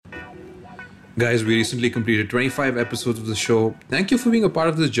Guys, we recently completed 25 episodes of the show. Thank you for being a part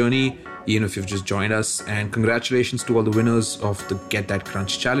of this journey, even if you've just joined us. And congratulations to all the winners of the Get That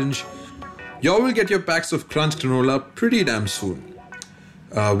Crunch Challenge. Y'all will get your packs of Crunch granola pretty damn soon.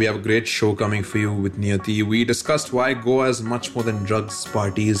 We have a great show coming for you with Niyati. We discussed why Goa is much more than drugs,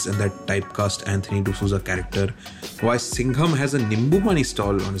 parties, and that typecast Anthony D'Souza character. Why Singham has a Nimbu Mani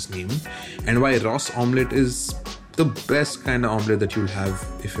stall on his name. And why Ross omelette is the best kind of omelette that you'll have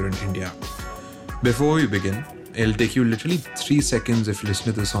if you're in India. Before we begin, it'll take you literally 3 seconds if you listen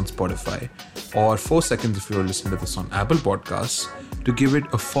to this on Spotify, or 4 seconds if you're listening to this on Apple Podcasts, to give it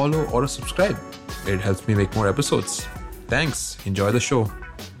a follow or a subscribe. It helps me make more episodes. Thanks. Enjoy the show.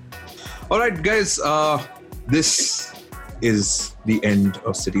 All right, guys. This is the end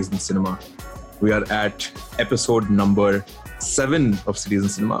of Citizen Cinema. We are at episode number 7 of Citizen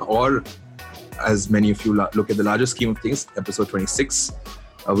Cinema, or as many of you look at the larger scheme of things, episode 26.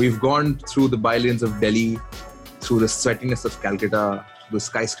 We've gone through the bylanes of Delhi, through the sweatiness of Calcutta, the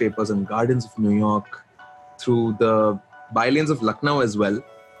skyscrapers and gardens of New York, through the bylanes of Lucknow as well,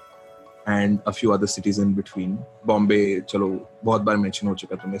 and a few other cities in between. Bombay, chalo, bahut baar mention ho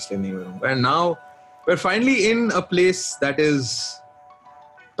chuka, to main isliye nahi boलूंगा. And now we're finally in a place that is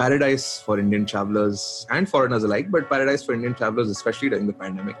paradise for Indian travelers and foreigners alike, but paradise for Indian travelers, especially during the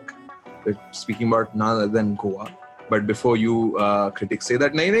pandemic. We're speaking about none other than Goa. But before you critics say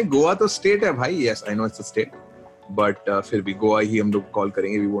that, nahi, Goa to state hai bhai. Yes, I know it's a state. But फिर भी Goa ही हम लोग call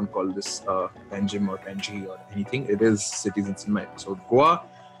करेंगे. We won't call this Panjim or Panji or anything. It is Citizen Cinema episode Goa.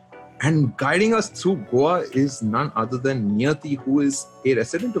 And guiding us through Goa is none other than Niyati, who is a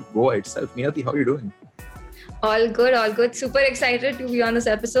resident of Goa itself. Niyati, how are you doing? All good, all good. Super excited to be on this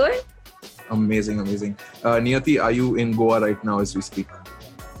episode. Amazing. Niyati, are you in Goa right now as we speak?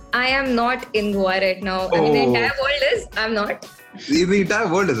 I am not in Goa right now. I mean, the entire world is. I'm not. The entire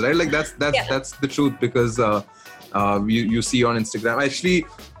world is, right? Like that's the truth, because you see on Instagram, actually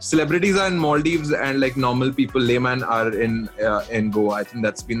celebrities are in Maldives and like normal people, layman, are in Goa. I think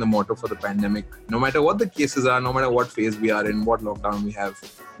that's been the motto for the pandemic. No matter what the cases are, no matter what phase we are in, what lockdown we have,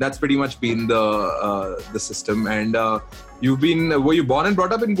 that's pretty much been the system. And were you born and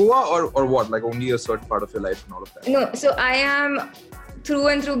brought up in Goa or what? Like only a certain part of your life and all of that? No, so I am through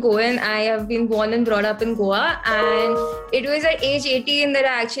and through Goan. I have been born and brought up in Goa, and it was at age 18 that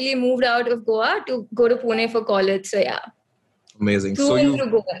I actually moved out of Goa to go to Pune for college. So yeah. Amazing. Through and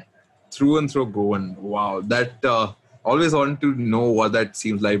through Goan. Through and through Goan. Wow. That always wanted to know what that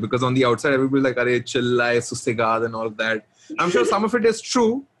seems like, because on the outside everybody's like, "Arey, chill, susegad," and all of that. I'm sure some of it is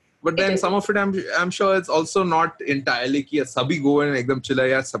true, but then some of it I'm sure it's also not entirely कि सभी Goan एकदम chill है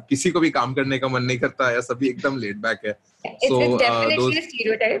या सब किसी को भी काम करने का मन नहीं करता है या सभी एकदम laid back है. It's definitely a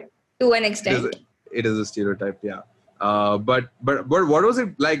stereotype to an extent. It is a stereotype, yeah. But what was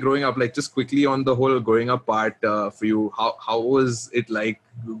it like growing up? Like just quickly on the whole growing up part for you. How was it like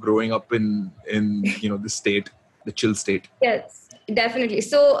growing up in this state, the chill state? Yes, definitely.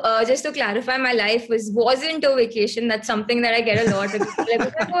 So just to clarify, my life wasn't a vacation. That's something that I get a lot. Like,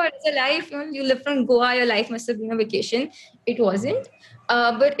 oh, it's a life. You live from Goa. Your life must have been a vacation. It wasn't.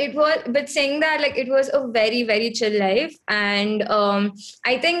 But saying that, like, it was a very, very chill life. And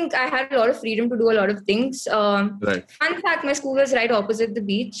I think I had a lot of freedom to do a lot of things. Right. Fun fact, my school was right opposite the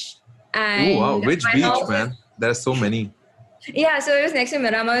beach. And oh, wow. Which beach, man? There are so many. Yeah, so it was next to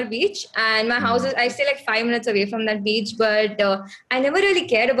Miramar Beach, and my house is, I stay like 5 minutes away from that beach, but I never really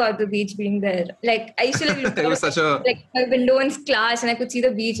cared about the beach being there. Like, I used to look out like my window in class and I could see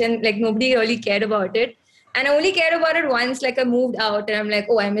the beach, and like nobody really cared about it. And I only cared about it once, like I moved out and I'm like,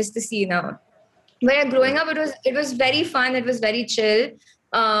 oh, I miss the sea now. But growing up, it was very fun. It was very chill.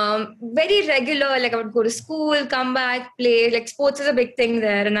 Very regular. Like I would go to school, come back, play. Like sports is a big thing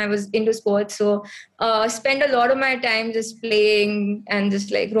there, and I was into sports. So spend a lot of my time just playing and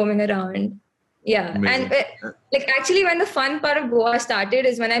just like roaming around. Yeah. Amazing. And like actually when the fun part of Goa started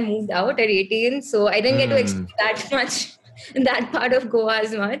is when I moved out at 18. So I didn't get to explore that much, that part of Goa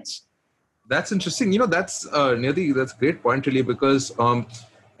as much. That's interesting. That's Niyati, that's a great point really, because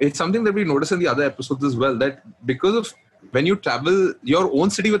it's something that we noticed in the other episodes as well, that because of when you travel your own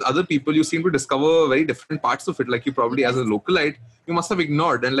city with other people, you seem to discover very different parts of it. Like you probably as a localite, you must have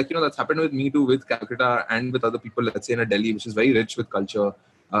ignored. And like, that's happened with me too, with Calcutta and with other people, let's say in Delhi, which is very rich with culture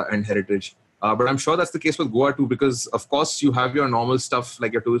and heritage. But I'm sure that's the case with Goa too, because of course you have your normal stuff,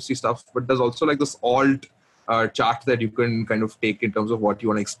 like your touristy stuff, but there's also like this alt chart that you can kind of take in terms of what you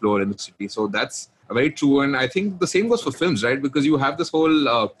want to explore in the city. So that's very true. And I think the same goes for films, right? Because you have this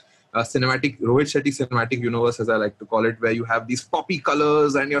whole cinematic, Rohit Shetty cinematic universe, as I like to call it, where you have these poppy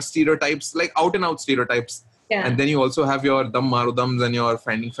colors and your stereotypes, like out and out stereotypes Yeah. And then you also have your Dam Marudams and your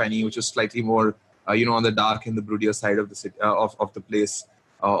Finding Fanny, which is slightly more, on the dark and the broodier side of the city, of the place,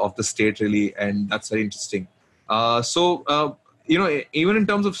 of the state, really. And that's very interesting. Even in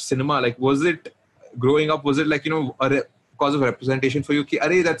terms of cinema, like, was it growing up, was it like, a cause of representation for you? Ki,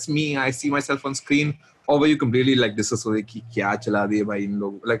 Arey, that's me. I see myself on screen. Or were you completely like disassociated? Ki, kya chala diye bhai in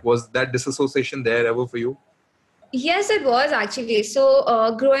log? Like, was that disassociation there ever for you? Yes, it was actually.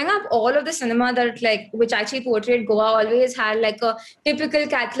 So growing up, all of the cinema which actually portrayed Goa always had like a typical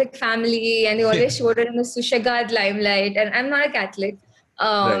Catholic family, and they always showed it in the Sushagad limelight. And I'm not a Catholic.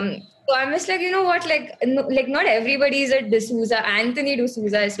 Right. So I'm just like, you know what, not everybody is a D'Souza, Anthony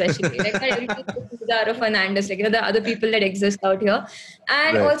D'Souza especially. Like not everybody is D'Souza or Fernandez, the other people that exist out here.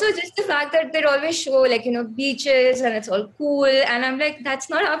 And also just the fact that they always show beaches and it's all cool. And I'm like, that's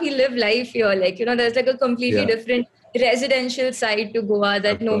not how we live life here. There's like a completely different residential side to Goa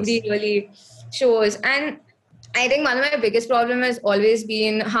that nobody really shows. And I think one of my biggest problems has always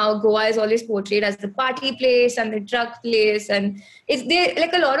been how Goa is always portrayed as the party place and the drug place, and it's there.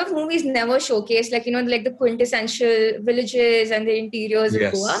 Like a lot of movies never showcase the quintessential villages and the interiors of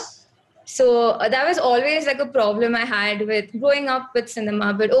Goa. So that was always like a problem I had with growing up with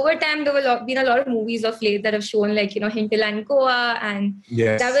cinema. But over time, there were been a lot of movies of late that have shown hinterland Goa, and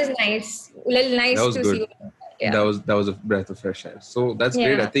that was nice. A little nice to see. Yeah. That was a breath of fresh air. So that's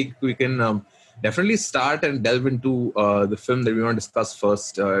great. I think we can definitely start and delve into the film that we want to discuss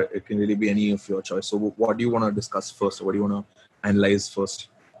first. It can really be any of your choice. So what do you want to discuss first? Or what do you want to analyze first?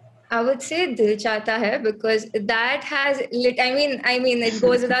 I would say Dil Chahta Hai, because that has I mean it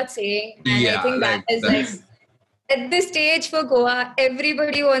goes without saying, and I think that is at this stage for Goa,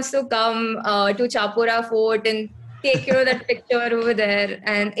 everybody wants to come to Chapora Fort and take that picture over there,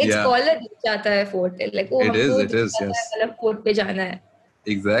 and it's called a Dil Chahta Hai Fort. Like, it is yes. Fort pe jana hai.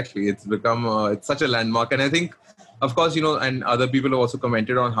 Exactly, it's become it's such a landmark, and I think, of course, and other people have also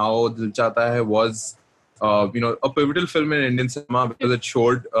commented on how Dil Chahta Hai was a pivotal film in Indian cinema, because it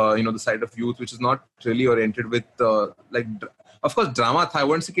showed the side of youth, which is not really oriented with of course drama tha. I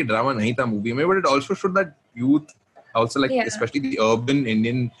wouldn't say drama nahi tha movie mein, but it also showed that youth also, especially the urban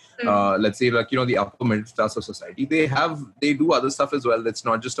Indian let's say the upper middle class of society, they do other stuff as well. It's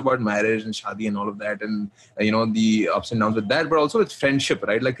not just about marriage and shadi and all of that, and the ups and downs with that, but also with friendship,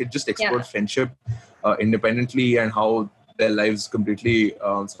 right? Like, it just explored friendship independently, and how their lives completely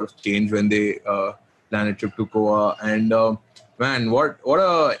sort of change when they plan a trip to Goa. And man, what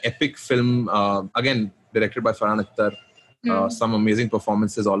a epic film, again directed by Farhan Akhtar. Some amazing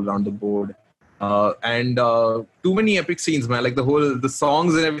performances all around the board. And too many epic scenes, man. Like the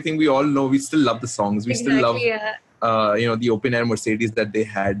songs and everything, we all know. We still love the songs. We still love, the open air Mercedes that they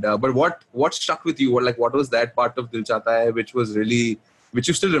had. But what stuck with you? What was that part of Dil Chahta Hai which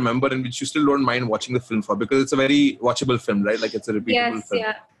you still remember and which you still don't mind watching the film for? Because it's a very watchable film, right? Like, it's a repeatable film.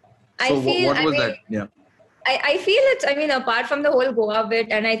 Yeah. So what was that? Yeah. I feel it's, apart from the whole Goa bit,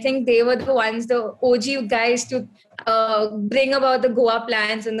 and I think they were the ones, the OG guys to bring about the Goa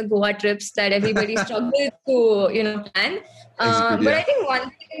plans and the Goa trips that everybody struggled to, plan. But I think one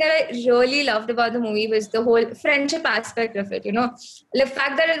thing that I really loved about the movie was the whole friendship aspect of it, The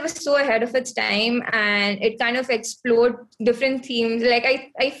fact that it was so ahead of its time, and it kind of explored different themes. Like,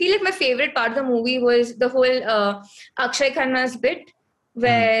 I feel like my favorite part of the movie was the whole Akshay Khanna's bit,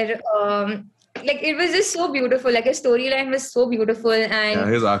 where... it was just so beautiful. Like, his storyline was so beautiful,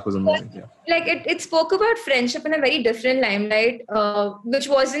 and his arc was amazing. Yeah. Like, it spoke about friendship in a very different limelight, which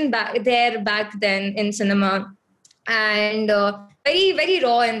wasn't back then in cinema, and very, very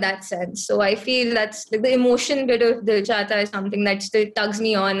raw in that sense. So I feel that's like the emotion bit of Dil Chahta is something that still tugs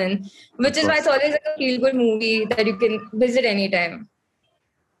me on, and which is why it's always like a feel-good movie that you can visit anytime.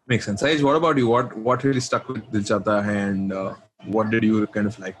 Makes sense. Sahej, what about you? What really stuck with Dil Chahta Hai, and what did you kind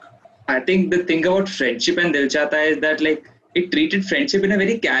of like? I think the thing about friendship and Dil Chahta Hai is that, like, it treated friendship in a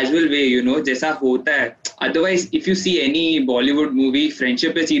very casual way, jaisa hota hai. Otherwise, if you see any Bollywood movie,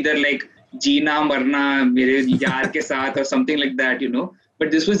 friendship is either like Jeena Marna mere yaar ke saath or something like that,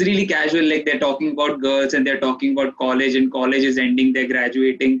 But this was really casual. Like, they're talking about girls and they're talking about college, and college is ending, they're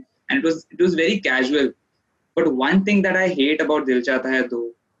graduating, and it was very casual. But one thing that I hate about Dil Chahta Hai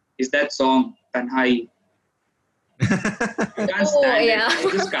though is that song Tanhai. I can't stand it. I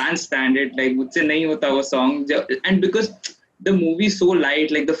just can't stand it. Like, mujhse nahi hota wo song. And because the movie is so light,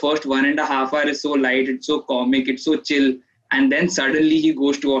 like the first 1.5 hours is so light, it's so comic, it's so chill, and then suddenly he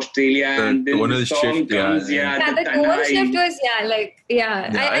goes to Australia, and then the song shift, comes. The tone shift was,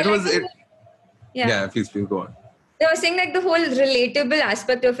 please go on. I was saying like the whole relatable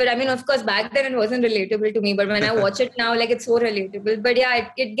aspect of it. I mean, of course, back then it wasn't relatable to me, but when I watch it now, like it's so relatable. But yeah,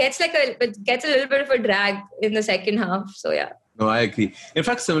 it gets it gets a little bit of a drag in the second half. So yeah. No, I agree. In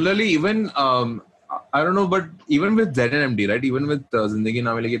fact, similarly, even I don't know, but even with ZNMD, right? Even with Zindagi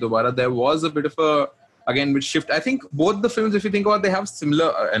Na Milegi Dobara, there was a bit of a with shift. I think both the films, if you think about, they have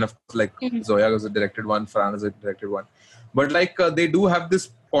similar, and of course, like Zoya was a directed one, Farhan is a directed one, but like they do have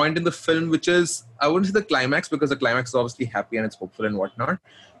this point in the film, which is, I wouldn't say the climax, because the climax is obviously happy and it's hopeful and whatnot,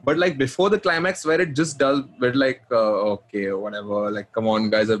 but like before the climax, where it just does, where like okay, whatever, like come on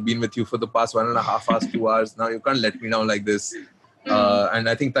guys, I've been with you for the past 1.5 hours, 2 hours, now you can't let me down like this. And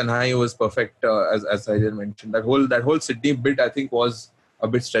I think Tanhai was perfect, as I did mention. That whole Sydney bit, I think, was a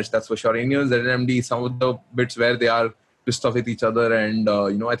bit stretched, that's for sure. In ZNMD, some of the bits where they are pissed off with each other, and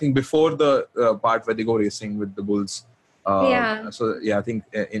I think before the part where they go racing with the bulls. So yeah, I think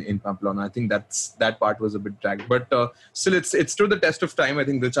in Pamplona, I think that part was a bit dragged, but still, it's through the test of time. I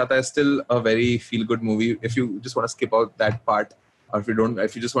think Dil Chahta is still a very feel good movie. If you just want to skip out that part, or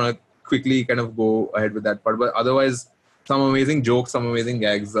if you just want to quickly kind of go ahead with that part, but otherwise, some amazing jokes, some amazing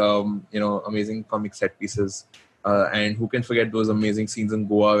gags, amazing comic set pieces. And who can forget those amazing scenes in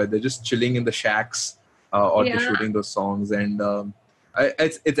Goa where they're just chilling in the shacks or they're shooting those songs, and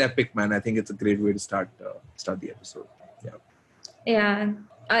it's epic, man. I think it's a great way to start the episode. Yeah,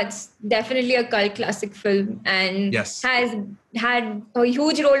 it's definitely a cult classic film, and has had a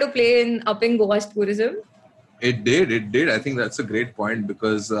huge role to play in upping Goa's tourism. It did. I think that's a great point,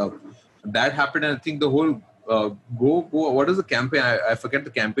 because that happened, and I think the whole Go Goa. What is the campaign? I forget the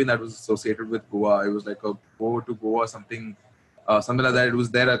campaign that was associated with Goa. It was like a Go to Goa something like that. It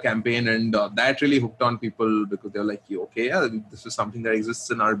was there, a campaign, and that really hooked on people, because they were like, okay, yeah, this is something that exists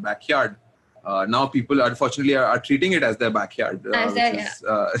in our backyard. Now people unfortunately are treating it as their backyard,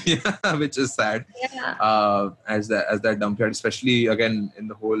 which is sad. As their dump yard, especially again in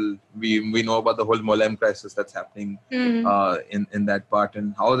the whole, we know about the whole Molam crisis that's happening in that part,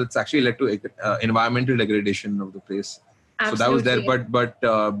 and how that's actually led to environmental degradation of the place. Absolutely. So that was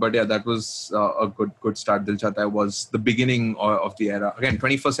there, but yeah, that was a good start. Dil Chahta was the beginning of the era. Again,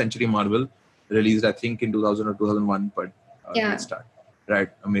 21st Century Marvel, released I think in 2000 or 2001, but good start. Right,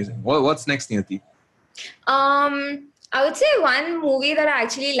 amazing. What's next, Niyati? I would say one movie that I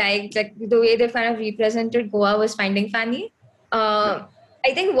actually liked, like the way they kind of represented Goa, was Finding Fanny. I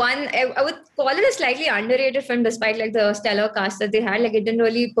think I would call it a slightly underrated film, despite like the stellar cast that they had. Like it didn't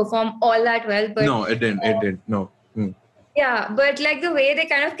really perform all that well. But no, it didn't. No. Yeah, but like the way they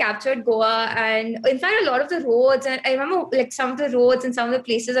kind of captured Goa, and in fact a lot of the roads, and I remember like some of the roads and some of the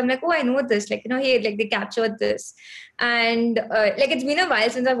places, I'm like, oh, I know this, like, hey, like they captured this. And like it's been a while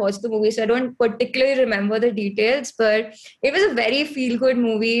since I've watched the movie, so I don't particularly remember the details, but it was a very feel-good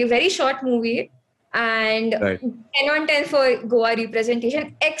movie, very short movie, and 10 on 10 for Goa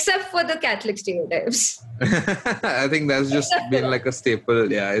representation, except for the Catholic stereotypes. I think that's just been like a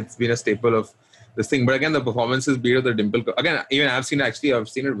staple. Yeah, it's been a staple of this thing. But again, the performances beat of the Dimple. Again, even I've seen it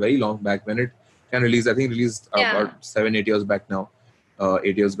very long back when it can release. I think released about 7-8 years back now.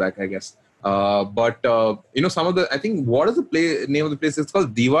 8 years back, I guess. But some of the, I think, what is the name of the place? It's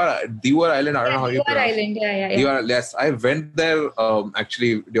called Diwar Island. I don't know how you pronounce it. Diwar Island, Diwar, yes, I went there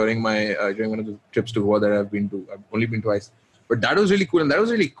actually during one of the trips to Goa that I've been to. I've only been twice. But that was really cool, and that was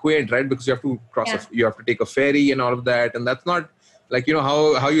really quaint, right? Because you have to you have to take a ferry and all of that, and that's not like,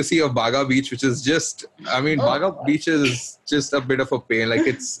 how you see a Baga beach, which is just, Baga beach is just a bit of a pain. Like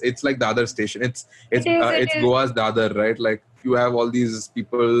it's like Dadar station. It's Goa's Dadar, right? Like you have all these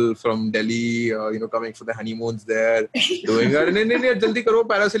people from Delhi, coming for the honeymoons there, doing it. And then jaldi karo,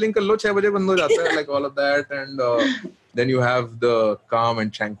 parasailing kar lo, 6 baje band ho jata hai, like all of that. And then you have the calm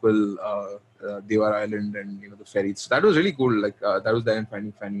and tranquil Diwar Island and the ferries. So that was really cool. Like that was there in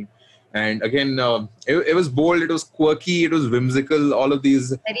Finding Fanny. And again, it was bold, it was quirky, it was whimsical. All of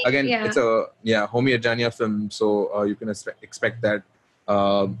these, it's a Homi Ajania film, so you can expect that.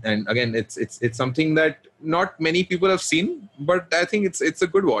 And again, it's something that not many people have seen, but I think it's a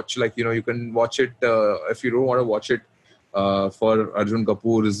good watch. Like you can watch it if you don't want to watch it for Arjun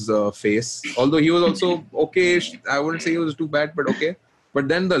Kapoor's face. Although he was also okay, I wouldn't say he was too bad, but okay. But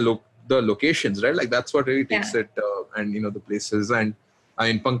then the locations, right? Like that's what really takes it, and the places. And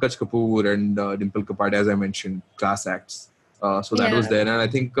Pankaj Kapoor and Dimple Kapadia, as I mentioned, class acts. So that was there, and I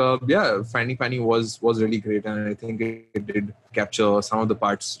think Finding Fanny was really great, and I think it did capture some of the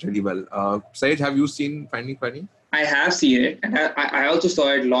parts really well. Syed, have you seen Finding Fanny? I have seen it, and I also saw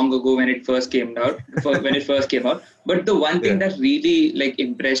it long ago when it first came out. But the one thing that really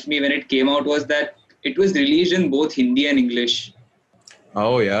impressed me when it came out was that it was released in both Hindi and English.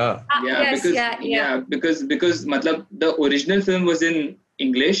 Oh yeah. Yes, because matlab, the original film was in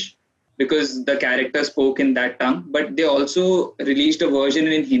English because the character spoke in that tongue, but they also released a version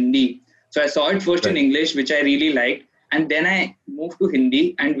in Hindi. So I saw it first in English, which I really liked, and then I moved to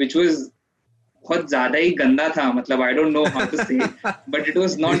Hindi, and which was बहुत ज़्यादा ही गंदा था. मतलब I don't know how to say it, but it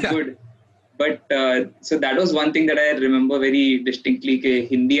was not good. But so that was one thing that I remember very distinctly. कि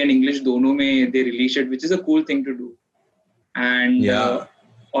Hindi and English दोनों में they released it, which is a cool thing to do. And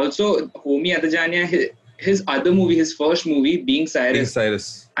also Homi Adajania, his other movie, his first movie, Being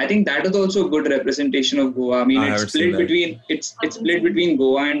Cyrus. I think that is also a good representation of Goa. I mean, it's split between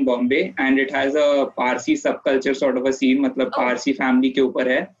Goa and Bombay, and it has a Parsi subculture sort of a scene. मतलब Parsi family के ऊपर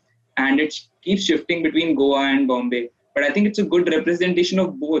है, and it keeps shifting between Goa and Bombay. But I think it's a good representation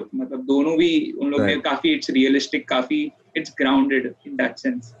of both. मतलब दोनों भी उन लोग में काफी it's realistic, काफी it's grounded in that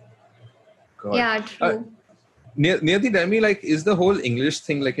sense. God. Yeah, true. Niyati, tell me, like, is the whole English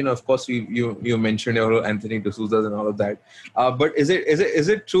thing, like, of course you mentioned your Anthony D'Souza's and all of that, but is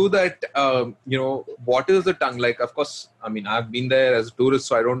it true that what is the tongue like? Of course, I mean, I've been there as a tourist,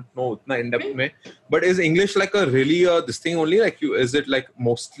 so I don't know utna in depth mein, but is English like a really this thing only? Like, is it like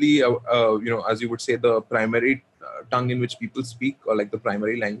mostly as you would say, the primary tongue in which people speak, or like the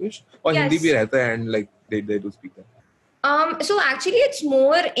primary language, or Yes. Hindi bhi rehta hai and like they do speak that? So actually it's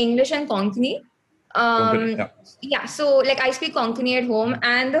more English and Konkani. So like I speak Konkani at home,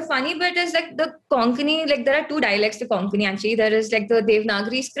 and the funny bit is like the Konkani, like there are two dialects to Konkani actually. There is like the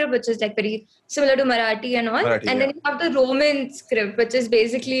Devanagari script, which is like very similar to Marathi and all, and then you have the Roman script, which is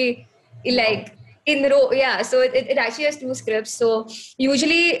basically like so it actually has two scripts. So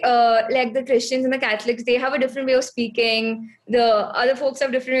usually like the Christians and the Catholics, they have a different way of speaking. The other folks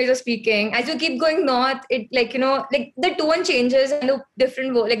have different ways of speaking. As you keep going north, it like like the tone changes and the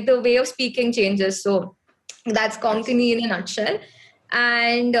different like the way of speaking changes. So that's Konkani in a nutshell.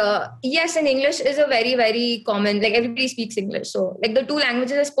 And yes, and English is a very, very common, like everybody speaks English. So like the two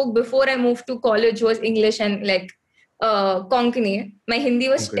languages I spoke before I moved to college was English and like Konkani. My Hindi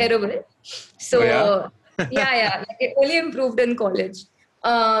was terrible. So like it only improved in college.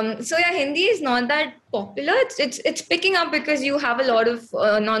 So yeah, Hindi is not that popular. It's picking up because you have a lot of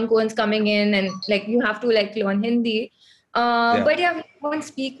non-Goans coming in, and like you have to like learn Hindi. But yeah, we won't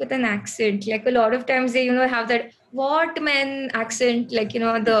speak with an accent. Like a lot of times they have that what man accent, like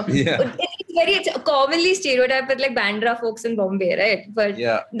it's commonly stereotyped with like Bandra folks in Bombay, right? But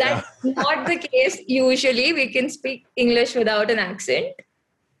that's not the case. Usually we can speak English without an accent.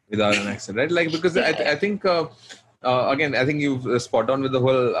 Right? Like, because I think again, I think you've spot on with the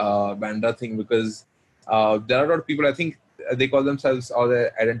whole Bandra thing, because there are a lot of people, I think they call themselves, or they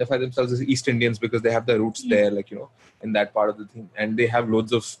identify themselves as East Indians because they have their roots there, like in that part of the thing, and they have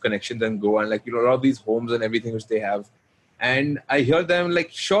loads of connections and Goa, and like a lot of these homes and everything which they have. And I hear them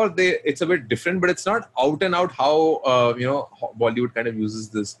like, sure, it's a bit different, but it's not out and out how Bollywood kind of uses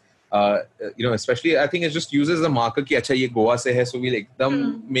this. Especially I think it just uses the marker ki acha ye Goa se hai, so we'll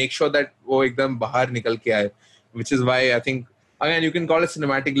ekdam make sure that wo ekdam bahar nikal ke aaye, which is why I think, again, you can call it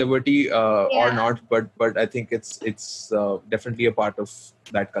cinematic liberty or not, but I think it's definitely a part of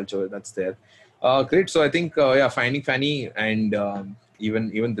that culture that's there. Great. So I think Finding Fanny and even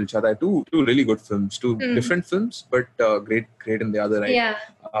Dil Chahta Hai, two really good films, two different films, but great in the other, right? Yeah.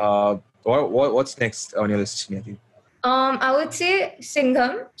 What's next on your list, Niyati? I would say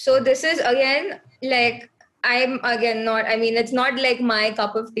Singham. So this is again like it's not like my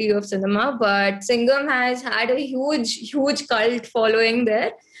cup of tea of cinema, but Singham has had a huge cult following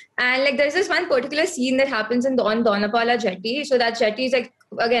there. And like there's this one particular scene that happens on Donapala jetty. So that jetty is like,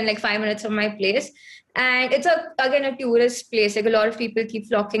 again, like 5 minutes from my place. And it's a tourist place. Like a lot of people keep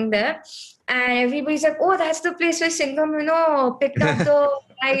flocking there. And everybody's like, oh, that's the place where Singham, picked up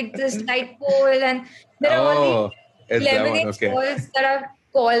this light pole. And there are all these lemonade stalls that have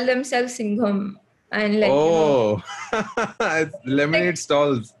called themselves Singham. And like, it's lemonade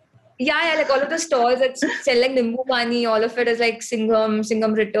stalls. Yeah, like all of the stalls that sell like Nimbu Pani, all of it is like Singham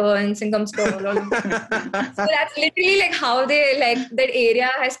Return, Singham Stall. All of that. So that's literally like how they, like, that area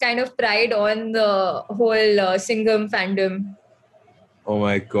has kind of pride on the whole Singham fandom. Oh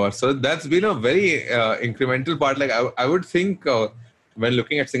my God. So that's been a very incremental part. Like I would think when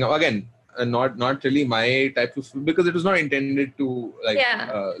looking at Singham, again, not really my type of film, because it was not intended to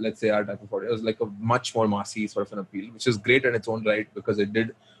let's say our type of audience. It was like a much more massy sort of an appeal, which is great in its own right, because it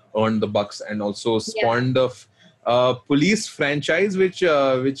did earn the bucks and also spawned police franchise, which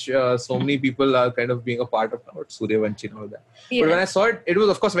so many people are kind of being a part of now, Suryavanshi and all that. Yeah. But when I saw it, it was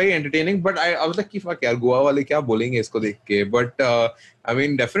of course very entertaining. But I was like, fuck, yaar, Goa wale kya bolenge isko dekh ke? But I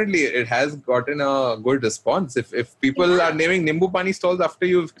mean, definitely it has gotten a good response. If people are naming Nimbu Pani stalls after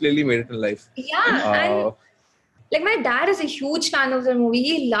you've clearly made it in life. Yeah, and like my dad is a huge fan of the movie.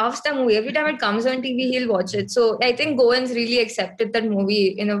 He loves the movie. Every time it comes on TV, he'll watch it. So I think Goans really accepted that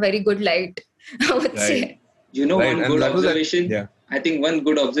movie in a very good light, I would say. You know, one good observation. I think one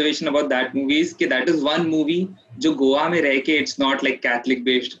good observation about that movie is that is one movie जो गोवा में रह के it's not like Catholic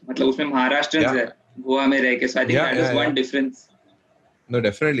based. मतलब उसमें Maharashtrians है गोवा में रह के. So I think that is one difference. No,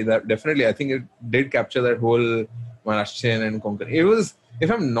 definitely. I think it did capture that whole Maharashtrian and Konkan. It was, if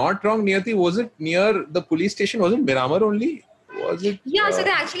I'm not wrong, Niyati, was it near the police station? Was it Miramar only? Was it? Yeah, so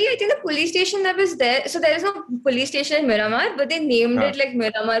actually, I think the police station that was there, so there is no police station in Miramar, but they named it like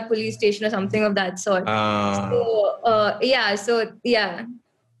Miramar Police Station or something of that sort. But yeah,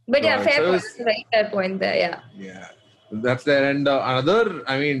 fair point there, Yeah, that's there. And another,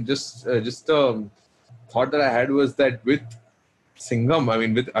 I mean, just thought that I had was that with Singham, I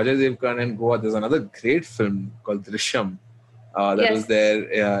mean, with Ajay Devgan and Goa, there's another great film called Drishyam that was there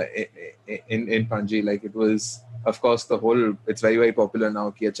in Panji. Like, it was, of course, the whole, it's very, very popular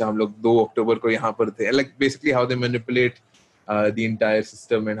now ki acha hum log 2 October ko yahan par the. Like, basically how they manipulate the entire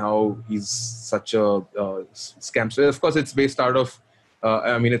system and how he's such a scam. So, of course, it's based out of,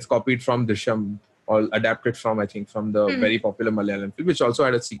 I mean, it's copied from Drishyam, or adapted from, I think, from the very popular Malayalam film, which also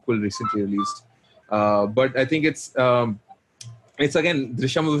had a sequel recently released. But I think it's again,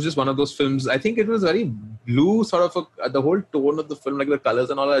 Drishyam was just one of those films. I think it was very blue, sort of the whole tone of the film, like the colors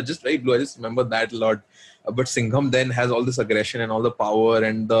and all are just very blue. I just remember that a lot. But Singham then has all this aggression and all the power,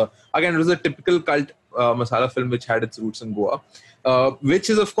 and again, it was a typical cult masala film which had its roots in Goa, which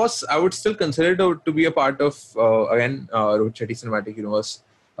is, of course, I would still consider it to be a part of again Rohit Shetty Cinematic Universe,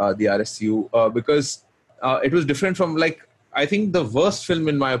 the RSU, because it was different from, like, I think the worst film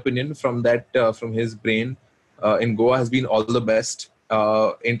in my opinion from his brain in Goa has been All the Best,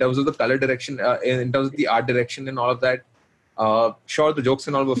 in terms of the color direction, in terms of the art direction and all of that. Sure, the jokes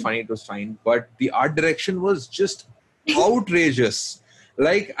and all were funny, it was fine, but the art direction was just outrageous.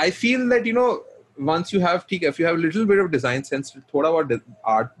 Like, I feel that, you know, once you have, if you have a little bit of design sense, thoda about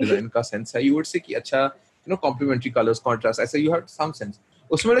art design ka sense hai, you would say ki acha, you know, complementary colors, contrast, I say you have some sense.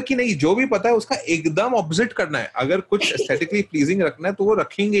 उसमें लग कि नहीं, जो भी पता है उसका एकदम ऑपोजिट करना है. अगर कुछ aesthetically pleasing रखना है तो वो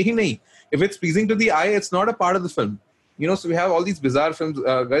रखेंगे ही नहीं. If it's pleasing to the eye, it's not a part of the film. You know, so we have all these bizarre films.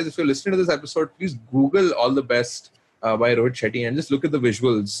 Guys, if you're listening to this episode, please Google All the Best by Rohit Shetty and just look at the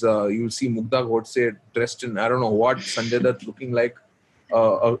visuals. You'll see Mugdha Godse dressed in, I don't know what, Sanjay Dutt looking like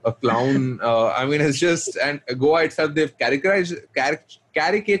a clown. I mean, it's just, and Goa itself, they've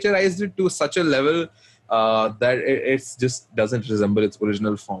caricaturized it to such a level that it just doesn't resemble its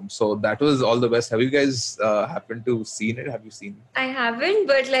original form. So that was All the Best. Have you guys happened to seen it? Have you seen it? I haven't,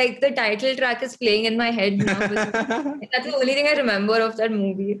 but like the title track is playing in my head now. That's the only thing I remember of that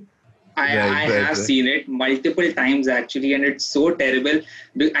movie. I have seen it multiple times actually, and it's so terrible.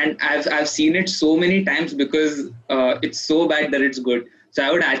 And I've seen it so many times because it's so bad that it's good. So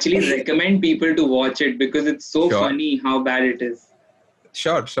I would actually recommend people to watch it because it's so funny how bad it is.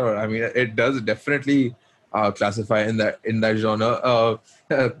 Sure. I mean, it does definitely classify in that genre.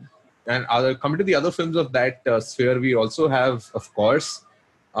 And coming to the other films of that sphere, we also have, of course,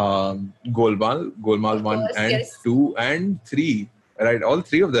 Golmaal 1 and 2 and 3. Right, all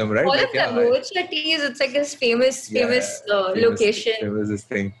three of them, right? All of them. Rohit Shetty is, it's like his famous location. Famous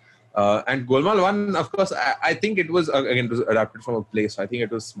thing. And Golmaal 1, of course, I think it was, again, it was adapted from a play, so I think it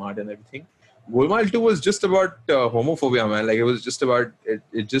was smart and everything. Golmaal 2 was just about homophobia, man. Like, it was just about,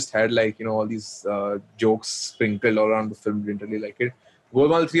 it just had, like, you know, all these jokes sprinkled all around the film. Didn't really like it.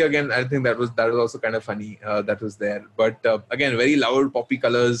 Golmaal 3, again, I think that was also kind of funny. That was there. But again, very loud, poppy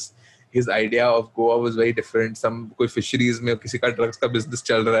colors. His idea of Goa was very different. Some koi fisheries mein kisi ka drugs ka business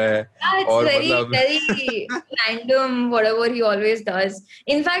chal raha hai. Yeah, it's very random, whatever he always does.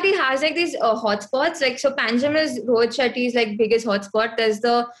 In fact, he has like these hotspots. Like, so Panjim is Rohit Shetty's like biggest hotspot. There's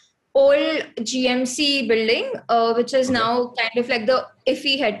the old GMC building, which is now kind of like the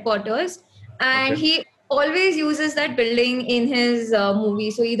IFFI headquarters. And he always uses that building in his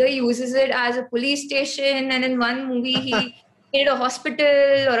movie. So either he uses it as a police station, and in one movie he made a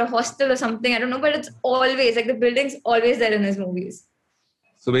hospital or a hostel or something. I don't know, but it's always like the building's always there in his movies.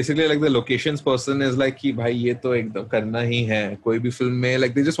 So basically, like, the locations person is like, ki bhai ye to ekdam karna hi hai. Koi bhi film mein,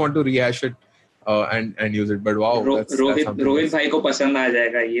 like, they just want to rehash it and use it. But wow, that's something. Rohit भाई को पसंद आ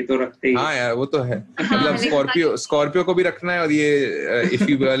जाएगा ये तो रखते ही. हाँ यार वो तो है. मतलब स्कॉर्पियो को भी रखना है और ये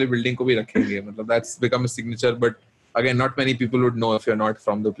इफी वाले बिल्डिंग को भी रखेंगे. मतलब that's become a signature. But again, not many people would know if you're not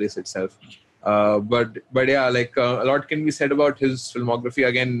from the place itself. But yeah, like a lot can be said about his filmography.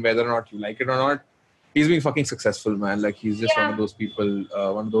 Again, whether or not you like it or not, he's been fucking successful, man. Like he's just one of those people,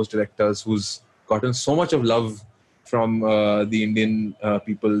 one of those directors who's gotten so much of love from the Indian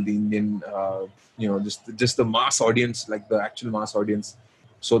people, the Indian, just the mass audience, like the actual mass audience,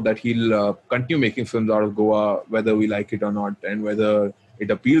 so that he'll continue making films out of Goa, whether we like it or not, and whether it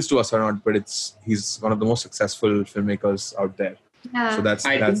appeals to us or not. But he's one of the most successful filmmakers out there. Yeah. So that's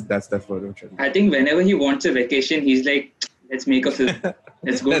that for him. I think whenever he wants a vacation, he's like, let's make a film.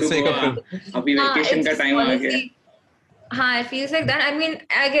 Let's go to Goa. Abhi vacation ka time aa gaya. It feels like that. I mean,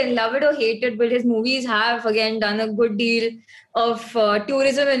 again, love it or hate it, but his movies have again done a good deal of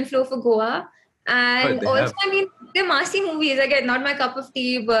tourism inflow for Goa. And also, I mean, they're massy movies. Again, not my cup of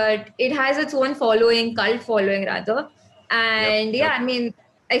tea, but it has its own following, cult following rather. And I mean,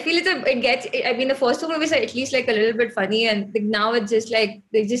 I feel the first two movies are at least like a little bit funny, and now it's just like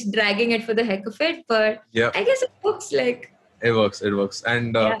they're just dragging it for the heck of it. But I guess it looks like it works.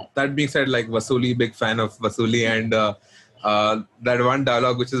 And that being said, like Vasuli, big fan of Vasuli, and that one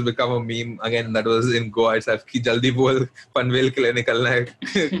dialogue which has become a meme again, that was in Goa itself, ki jaldi bol panvel ke liye nikalna hai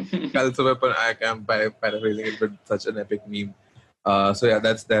kal subah. I am paraphrasing it, but such an epic meme. So yeah,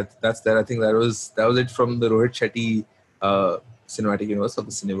 that's that. I think that was it from the Rohit Shetty cinematic universe, of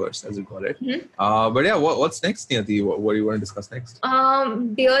the Cineverse as you call it. But yeah, what's next, Niyati? What do you want to discuss next?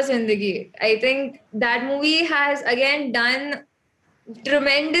 Dear Zindagi. I think that movie has again done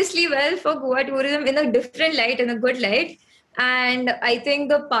tremendously well for Goa tourism in a different light, in a good light. And I think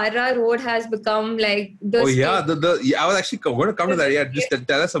the Para Road has become like the. Oh yeah, I was actually going to come to that. Yeah, just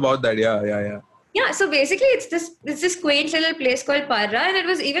tell us about that. Yeah. Yeah, so basically it's this quaint little place called Parra, and it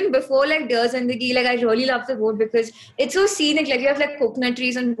was even before like Dear Zindagi. Like I really love the road because it's so scenic. Like you have like coconut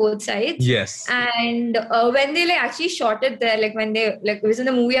trees on both sides. Yes. And when they like actually shot it there, like when they like it was in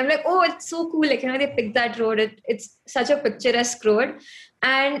the movie, I'm like, oh, it's so cool. Like they picked that road. It's such a picturesque road.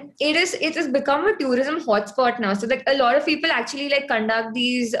 And it has become a tourism hotspot now. So like a lot of people actually like conduct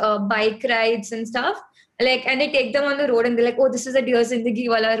these bike rides and stuff. Like, and they take them on the road and they're like, oh, this is a Dear Zindagi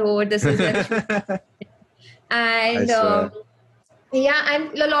wala road. This is and and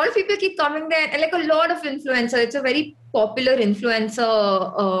a lot of people keep coming there, and like a lot of influencers. It's a very popular influencer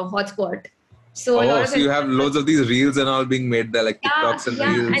hotspot. So you have loads of these reels and all being made there, like TikToks and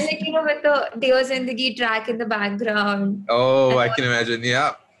reels. And like with the Dear Zindagi track in the background. Oh, I can imagine.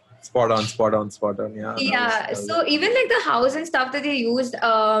 Yeah. Spot on. Yeah. So even like the house and stuff that they used,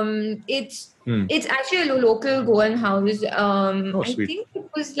 it's actually a local Goan house. I think it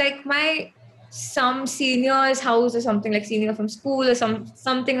was like some senior's house or something, like senior from school or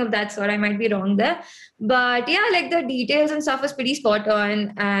something of that sort. I might be wrong there. But yeah, like the details and stuff was pretty spot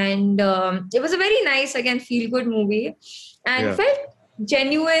on. And it was a very nice, again, feel-good movie. And felt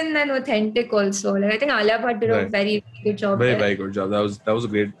genuine and authentic also. Like I think Alia Bhatt did a very good job. Very good job. That was a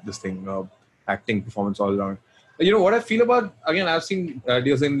great acting performance all around. You know what I feel about, again, I've seen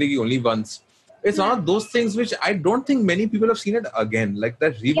Dear Zindagi only once. It's one of those things which I don't think many people have seen it again. Like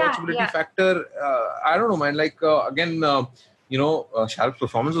that rewatchability factor. I don't know, man. Like Shah Rukh's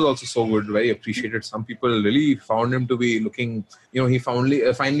performance was also so good, very appreciated. Some people really found him to be looking. He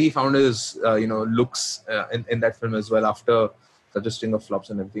finally found his looks in that film as well after such a string of flops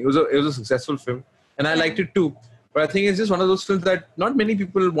and everything. It was a successful film, and I liked it too. But I think it's just one of those films that not many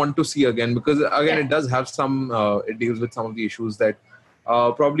people want to see again, because again it does have it deals with some of the issues that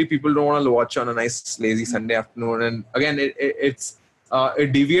probably people don't want to watch on a nice lazy Sunday afternoon. And again, it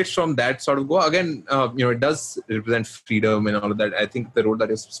deviates from that sort of go. Again, it does represent freedom and all of that. I think the road that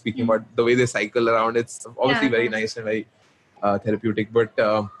you're speaking about, the way they cycle around, it's obviously very nice and very therapeutic. But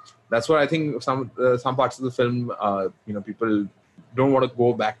that's what I think some parts of the film, people don't want to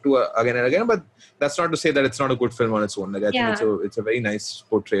go back to again and again. But that's not to say that it's not a good film on its own. Like I think it's a very nice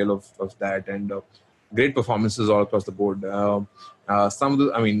portrayal of that, and great performances all across the board. The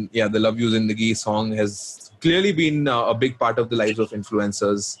Love You Zindagi song has clearly been a big part of the lives of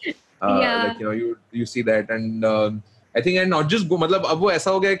influencers. You see that, and I think, and not just go. मतलब अब वो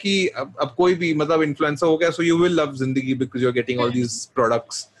ऐसा हो गया कि अब कोई भी मतलब influencer हो गया, so you will love Zindagi because you're getting all these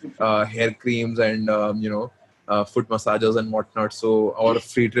products, hair creams and foot massagers and whatnot. So or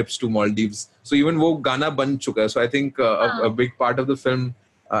free trips to Maldives. So even वो गाना बन चुका है. So I think a big part of the film,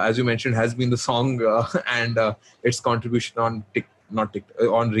 as you mentioned, has been the song and its contribution on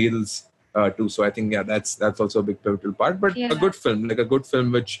on reels too. So I think that's also a big pivotal part. But a good film,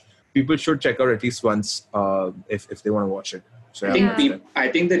 which people should check out at least once if they want to watch it. So I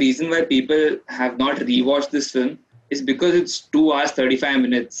think the reason why people have not rewatched this film is because it's 2 hours 35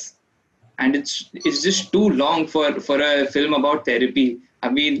 minutes, and it's just too long for a film about therapy. I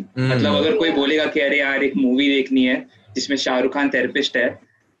mean, मतलब अगर कोई बोलेगा कि अरे यार एक movie देखनी है जिसमें शाहरुख खान थेरेपिस्ट है,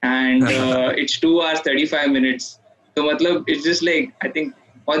 and it's 2 hours 35 minutes, तो मतलब it's just like I think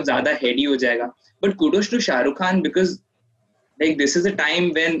बहुत ज़्यादा heady हो जाएगा. But kudos to Shahrukh Khan, because like this is a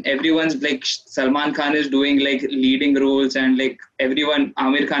time when everyone's like Salman Khan is doing like leading roles, and like everyone,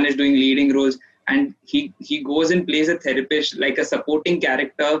 Amir Khan is doing leading roles, and he goes and plays a therapist, like a supporting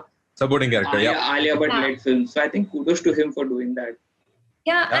character. Alia Bhatt led film. So I think kudos to him for doing that.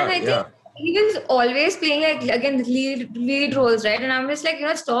 Yeah, and I think he was always playing like again lead roles, right? And I'm just like,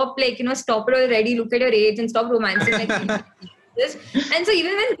 stop stop it already. Look at your age and stop romancing like this. And so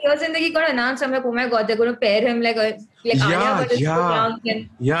even when Dear Zindagi got announced, I'm like, oh my god, they're going to pair him like Alia Bhatt is so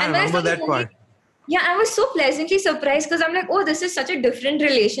young. I remember that part. Yeah, I was so pleasantly surprised because I'm like, oh, this is such a different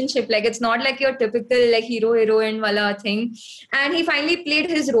relationship. Like, it's not like your typical like hero-heroine wala thing. And he finally played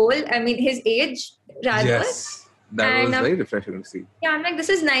his role. I mean, his age rather. Yes. That was very refreshing to see. Yeah, I'm like, this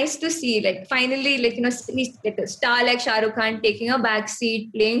is nice to see. Like, finally, like, he's like a star like Shah Rukh Khan taking a back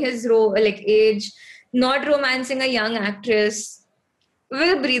seat, playing his role, like age, not romancing a young actress.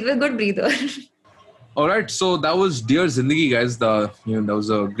 With a good breather. All right, so that was Dear Zindagi, guys. That was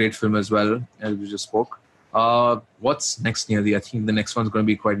a great film as well, as we just spoke. What's next, Niyati? I think the next one's going to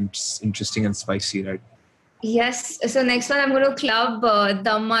be quite interesting and spicy, right? Yes. So next one, I'm going to club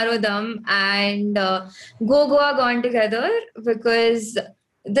Dum Maro Dum and Go Goa Gone together, because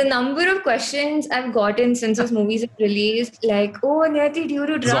the number of questions I've gotten since those movies have released, like, oh, Niyati, do you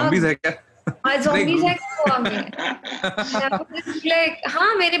do drugs? Zombies hai kya? Zombies है गोवा में. Like,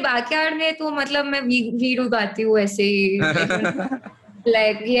 हाँ, मेरे backyard में तो मतलब मैं weed उगाती हूँ ऐसे ही.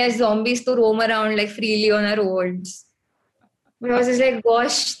 Like, yes, zombies to roam around like freely on our roads. But I was just like,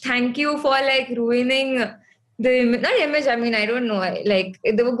 gosh, thank you for like ruining the image. I mean, I don't know. Like,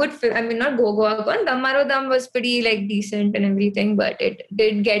 they were good film. I mean, not Go Goa Gone. Dum Maro Dum was pretty like decent and everything, but it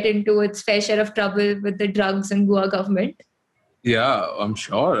did get into its fair share of trouble with the drugs and Goa government. Yeah, I'm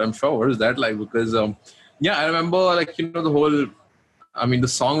sure. What is that like? Because, I remember like, the whole, I mean, the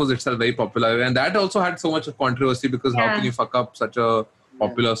song was itself very popular, and that also had so much of controversy because how can you fuck up such a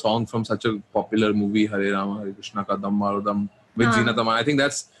popular song from such a popular movie, Hare Rama, Hare Krishna Ka Dum Maro Dum with Zeenat Aman. I think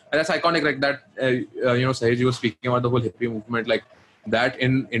that's iconic. Like that, Sahej was speaking about the whole hippie movement, like that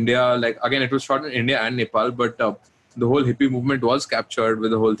in India. Like again, it was shot in India and Nepal, but the whole hippie movement was captured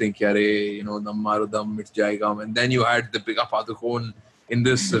with the whole thing, Dum Maro Dum, Mit Jayega. And then you had the Bigga Padukone in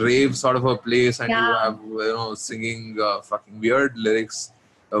this rave sort of a place, and you have, singing fucking weird lyrics.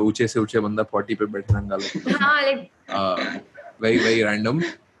 Uche se uche banda 40 pe baithna very, very random.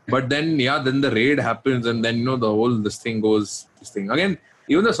 But then, then the raid happens, and then, this thing goes. Again,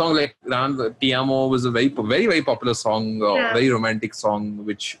 even the song like Ti Amo was a very, very, very popular song, very romantic song,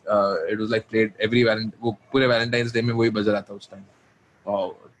 which it was like played every Valentine's Day mein wohi baja raha tha us time.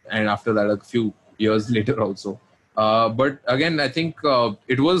 And after that, a few years later also. But again, I think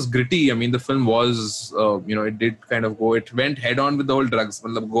it was gritty. I mean, the film was, it did kind of go, it went head on with the whole drugs.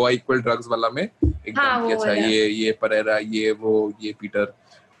 Matlab Goa equal drugs wala mein. Ekdam ki acha, ye Pereira, ye Peter.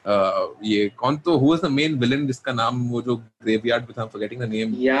 Who was the main villain जिसका नाम वो जो graveyard में था, I'm forgetting the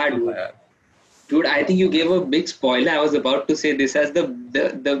name. Yeah, dude, I think you gave a big spoiler. I was about to say this as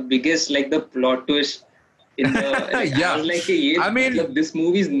the biggest like the plot twist in the I mean, this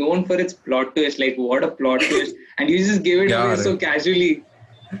movie is known for its plot twist. Like, what a plot twist, and you just gave it away so casually.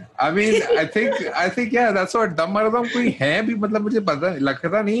 I mean, I think that's what Dum Maro Dum कोई है भी, मतलब मुझे पता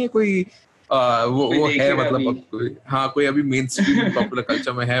लगता नहीं है कोई वो है, मतलब कोई अभी मेन स्ट्रीम पॉपुलर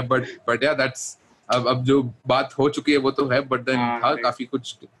कल्चर में है, बट that's अब जो बात हो चुकी है वो तो है, बट देन था काफी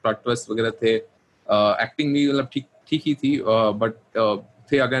कुछ प्लॉट ट्विस्ट वगैरह थे, एक्टिंग भी मतलब ठीक ही थी, बट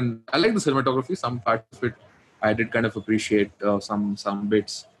थे again, I like the cinematography, some parts of it I did kind of appreciate some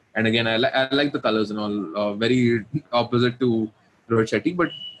bits, and again I like the colors and all, very opposite to Rohit Shetty, but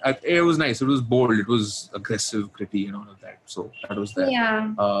it was nice. It was bold. It was aggressive, gritty, and all of that. So that was that.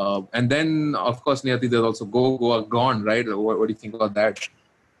 Yeah. And then, of course, Niyati, there's also Go Goa Gone, right? What do you think about that?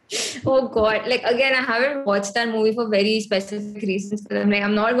 Oh God! Like again, I haven't watched that movie for very specific reasons. But I'm like,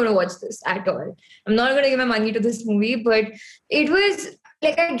 I'm not going to watch this at all. I'm not going to give my money to this movie. But it was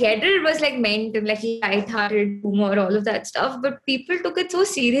like, I get it. It was like meant to like light-hearted humor, all of that stuff. But people took it so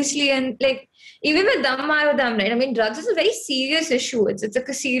seriously, and like even with Dum Maro Dum, right? I mean, drugs is a very serious issue. It's like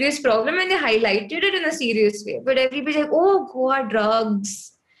a serious problem, and they highlighted it in a serious way. But everybody's like, oh God,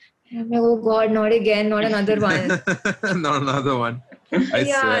 drugs. And I'm like, oh God, not again, not another one. Not another one. I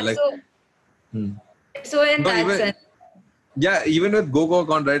swear, like. So in that sense. Yeah, even with Go Go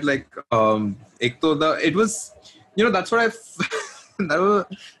Gone, right? Like, it was, that's what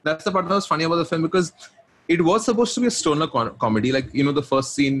that's the part that was funny about the film, because it was supposed to be a stoner comedy. Like, the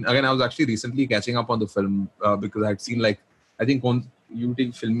first scene, again, I was actually recently catching up on the film because I had seen, like, I think on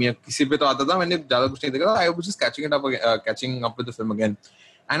YouTube film या किसी पे तो आता था, मैंने ज़्यादा कुछ नहीं देखा. I was just catching up with the film again,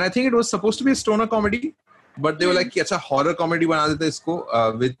 and I think it was supposed to be a stoner comedy, but they were like, अच्छा horror comedy बना देते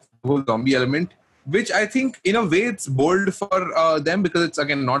इसको with whole zombie element, which I think in a way it's bold for them, because it's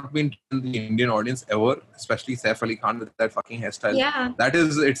again not been in the Indian audience ever, especially Saif Ali Khan with that fucking hairstyle. Yeah. That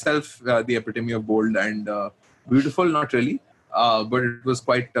is itself the epitome of bold and beautiful, not really, but it was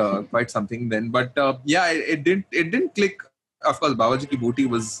quite something then. But yeah, it didn't click. Of course, Babaji Ki Booty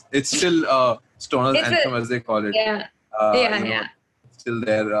it's still stoner's anthem, as they call it. Yeah. Still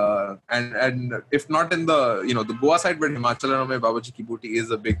there, and if not in the the Goa side, but Himachal mein Babaji Ki Booty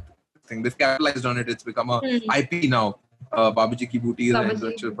is a big thing. They've capitalized on it. It's become a IP now. Babaji Ki Booty is an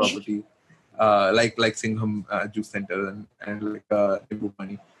intellectual property, like Singham Juice Center and like Nimbu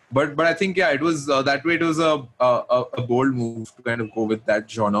Pani. But I think it was that way. It was a bold move to kind of go with that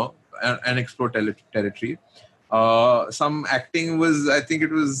genre and explore territory. Some acting was, I think it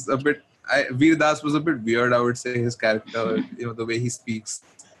was a bit. Veer Das was a bit weird, I would say, his character, the way he speaks,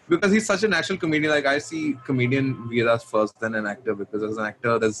 because he's such a natural comedian. Like, I see comedian Veer Das first, then an actor, because as an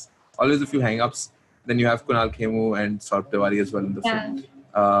actor, there's always a few hang-ups. Then you have Kunal Khemu and Saurabh Tiwari as well in the film.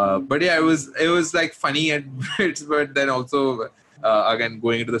 But yeah, it was like funny at bits, but then also again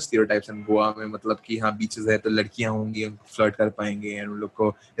going into the stereotypes in Goa में, मतलब कि हाँ beaches है तो लड़कियाँ होंगी, flirt कर पाएंगे, and उन लोग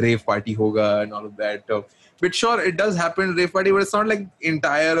को rave party होगा and all of that. But sure, it does happen, rave party, but it's not like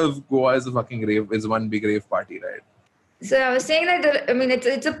entire of Goa is a fucking rave, is one big rave party, right? So I was saying that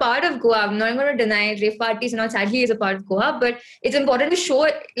it's a part of Goa. I'm not going to deny rave parties not sadly is a part of Goa, but it's important to show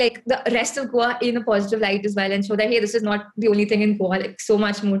like the rest of Goa in a positive light as well, and show that hey, this is not the only thing in Goa. Like, so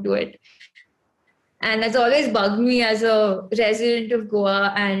much more to it. And that's always bugged me as a resident of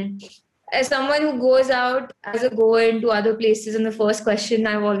Goa and as someone who goes out as a Goan to other places. And the first question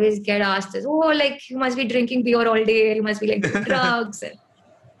I always get asked is, "Oh, like you must be drinking beer all day. You must be like doing drugs." And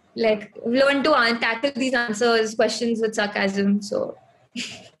like learn to tackle these questions with sarcasm. So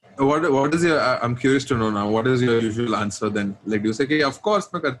what is your I'm curious to know now, what is your usual answer then? Like, do you say कि of course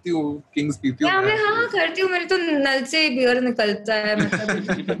मैं करती हूँ, Kings पीती हूँ? Yeah, मैं हाँ करती हूँ, मेरे तो नल से beer निकलता है,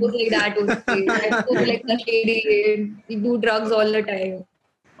 मतलब goes like that only. I go like the shady, do drugs all the time.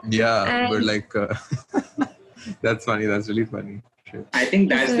 Yeah, but like that's funny. That's really funny. Shit. I think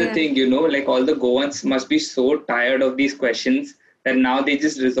that's the thing, like all the Goans must be so tired of these questions that now they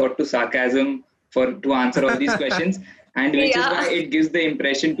just resort to sarcasm to answer all these questions, and which is why it gives the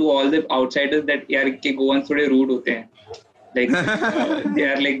impression to all the outsiders that यार के Goans थोड़े rude होते हैं. Like they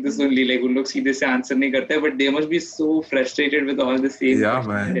are like this only, like उन लोग सीधे से answer नहीं करते, but they must be so frustrated with all the same questions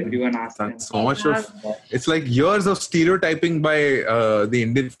that everyone asks them. So much of it's like years of stereotyping by the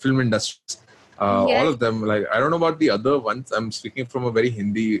Indian film industry. All of them, like I don't know about the other ones. I'm speaking from a very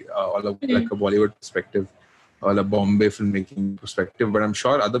Hindi or like a Bollywood perspective or a Bombay filmmaking perspective, but I'm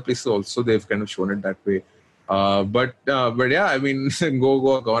sure other places also they've kind of shown it that way. But yeah, I mean,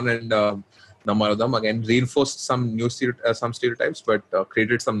 go on and. Namaradam again reinforced some new some stereotypes, but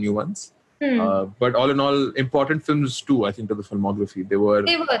created some new ones. But all in all, important films too. I think to the filmography, they were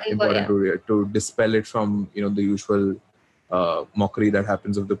important to dispel it from the usual mockery that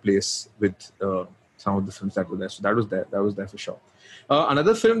happens of the place with some of the films that were there. So that was there for sure.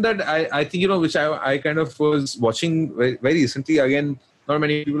 Another film that I think which I kind of was watching very, very recently. Again, not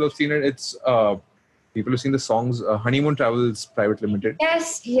many people have seen it. It's people who've seen the songs Honeymoon Travels Private Limited.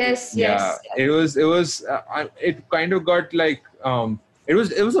 Yes. Yeah, it was it kind of got like it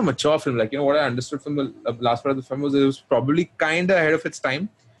was a mature film. Like what I understood from the last part of the film was it was probably kind of ahead of its time.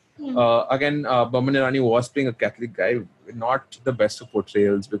 Again, Boman Irani was playing a Catholic guy, not the best of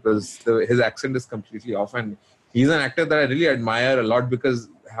portrayals because his accent is completely off, and he's an actor that I really admire a lot because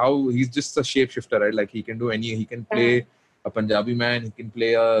how he's just a shapeshifter, right? Like he can he can play a Punjabi man, he can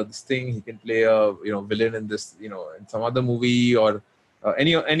play this thing, he can play a villain in this, in some other movie or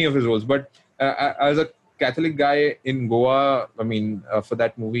any of his roles. But as a Catholic guy in Goa, I mean, for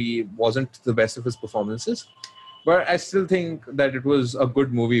that movie, wasn't the best of his performances. But I still think that it was a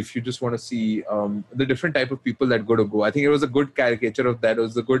good movie if you just want to see the different type of people that go to Goa. I think it was a good caricature of that. It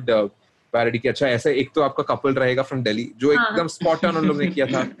was a good parody कि अच्छा ऐसा एक तो आपका couple रहेगा from Delhi जो एकदम spot on उन लोगों ने किया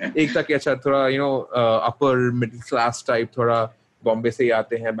था एक था कि अच्छा थोड़ा अपर मिडिल क्लास टाइप थोड़ा बॉम्बे से ही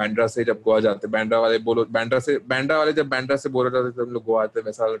आते हैं बैंड्रा से जब गोवा जाते हैं बैंड्रा वाले जब बैंड्रा से बोला जाते तब लोग गोवा आते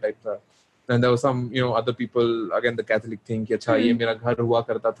वैसा वाला टाइप था And there were some, other people, again, the Catholic thing, कि अच्छा ये मेरा घर हुआ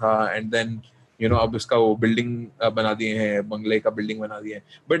करता था, and then, अब इसका वो building बना दिए हैं, बंगले का building बना दिए हैं.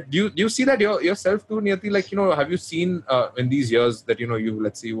 But do you see that yourself too, Niyati? Like, have you seen in these years that,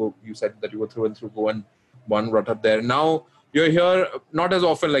 let's see, you said that you were through and through Goan, born, brought up there. Now you're here, not as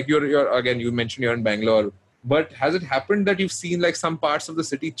often, like you're again, you mentioned you're in Bangalore. But has it happened that you've seen like some parts of the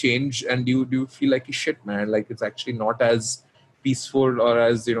city change, and do you feel like shit, man? Like it's actually not as peaceful or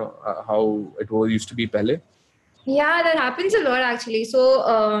as how it used to be pehle? Yeah, that happens a lot actually.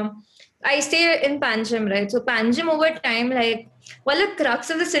 So I stay in Panjim, right? So Panjim over time, like while the crux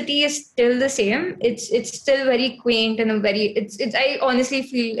of the city is still the same, it's still very quaint and it's I honestly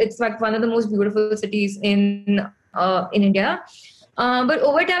feel it's like one of the most beautiful cities in India. But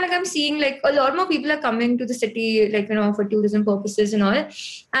over time, like I'm seeing like a lot more people are coming to the city, like, for tourism purposes and all.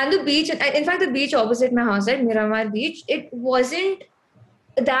 And the beach, in fact, the beach opposite my house, right, Miramar Beach, it wasn't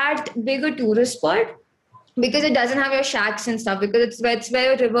that big a tourist spot because it doesn't have your shacks and stuff, because it's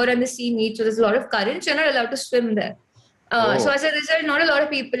where a river and the sea meet. So there's a lot of currents. You're not allowed to swim there. So as a result, not a lot of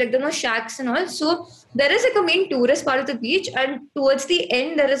people, like there are no shacks and all. So there is like a main tourist part of the beach, and towards the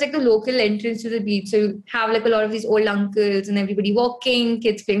end, there is like the local entrance to the beach. So you have like a lot of these old uncles and everybody walking,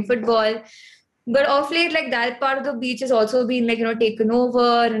 kids playing football. But of late, like that part of the beach has also been like, taken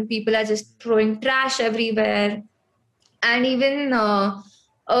over, and people are just throwing trash everywhere. And even in a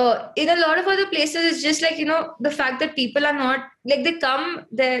lot of other places, it's just like, the fact that people are not, like they come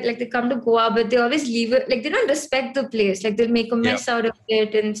there, like they come to Goa, but they always leave it, like they don't respect the place. Like they'll make a mess out of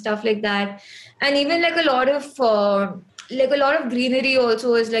it and stuff like that. And even like a lot of greenery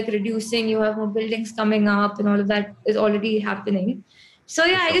also is like reducing. You have more buildings coming up and all of that is already happening. So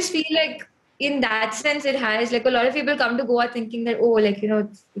yeah, I just feel like in that sense, it has like a lot of people come to Goa thinking that,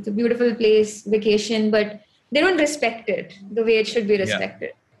 it's a beautiful place, vacation, but they don't respect it the way it should be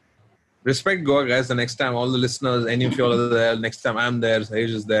respected. Yeah. Respect Goa, guys. The next time, all the listeners, any of you all are there, next time I'm there, Sahish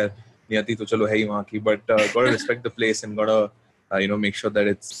is there, Niyati to chalo hai wahan ki, but gotta respect the place and gotta make sure that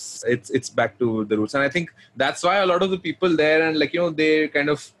it's back to the roots. And I think that's why a lot of the people there, and like they kind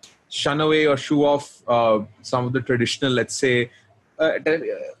of shun away or shoo off some of the traditional, let's say,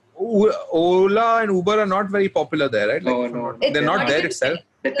 Ola and Uber are not very popular there, right? Like, no. They're not there itself.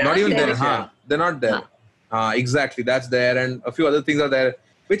 Not even there. They're not there. Exactly, that's there, and a few other things are there,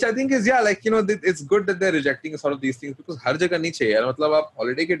 which I think is it's good that they're rejecting sort of these things, because हर जगह नहीं चाहिए यार. मतलब आप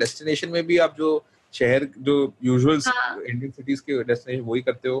holiday के destination में भी आप जो शहर जो usual Indian cities के destination वही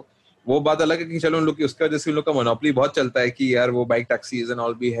करते हो, वो बात अलग है कि चलो उन लोग की उसकी वजह से उन लोग का monopoly बहुत चलता है कि यार वो bike taxis and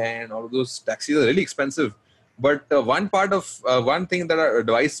all भी हैं, and all of those taxis are really expensive. But one thing that I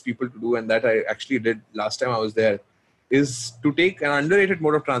advise people to do, and that I actually did last time I was there, is to take an underrated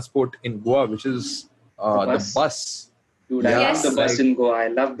mode of transport in Goa, which is the bus. Dude, I love the bus in Goa. I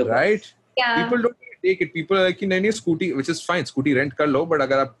love the bus. Right? Yeah. People don't take it. People are like, नहीं scooty, which is fine. Scooty rent कर लो, but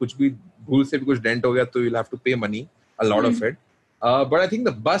अगर आप कुछ भी भूल से भी कुछ dent हो गया, तो you'll have to pay money, a lot of it. But I think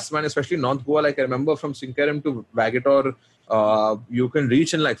the bus, man, especially North Goa, like I remember from Sinkaram to Vagator, you can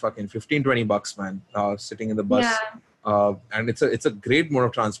reach in like fucking $15-20, man, sitting in the bus. Yeah. And it's a great mode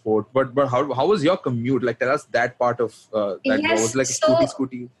of transport. But how was your commute? Like, tell us that part of that. Yes, was like a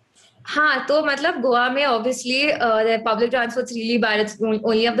scooty. हाँ, तो मतलब Goa में obviously the public transport's really bad. It's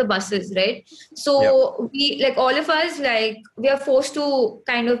only of the buses, right? So we, like all of us, like we are forced to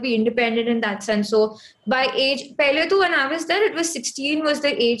kind of be independent in that sense. So by age, pehle to when I was there, it was 16 was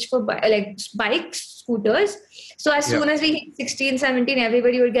the age for bikes, scooters. So as soon as we hit 16, 17,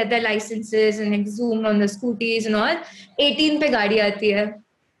 everybody would get their licenses and like zoom on the scooties and all. 18 pe gaadi aati hai.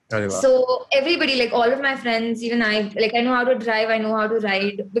 So everybody, like all of my friends, even I know how to drive, I know how to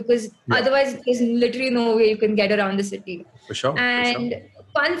ride, because otherwise there's literally no way you can get around the city. For sure. And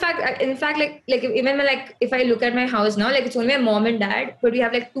fun fact, in fact, like even like if I look at my house now, like it's only my mom and dad, but we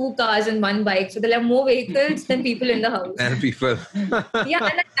have like 2 cars and 1 bike, so there are more vehicles than people in the house. And people. Yeah,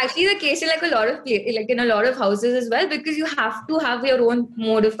 and that's actually the case in like a lot of like in a lot of houses as well, because you have to have your own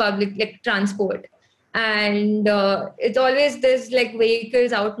mode of public like transport. And it's always there's like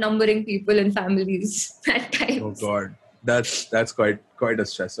vehicles outnumbering people and families at times. Oh God, that's quite a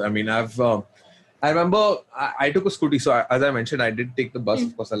stress. I mean, I remember I took a scooty. So as I mentioned, I did take the bus.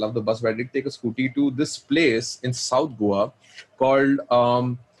 Of course, I love the bus, but I did take a scooty to this place in South Goa called.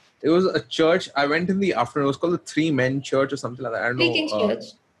 It was a church. I went in the afternoon. It was called the Three Men Church or something like that. I don't know. Kings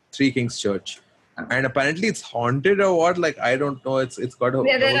Church. Three Kings Church. And apparently it's haunted or what? Like, I don't know. It's got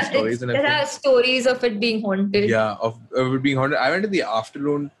stories and everything. There are stories of it being haunted. Yeah, of it being haunted. I went in the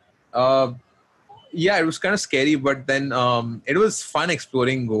afternoon. It was kind of scary, but then it was fun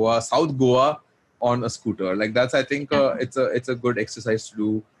exploring Goa, South Goa on a scooter. Like that's, I think, it's a good exercise to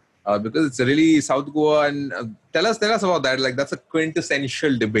do. because it's really South Goa. And tell us about that. Like, that's a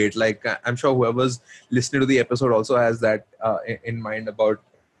quintessential debate. Like, I'm sure whoever's listening to the episode also has that in mind about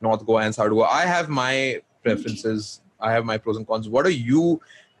North Goa and South Goa. I have my preferences. I have my pros and cons. What are you,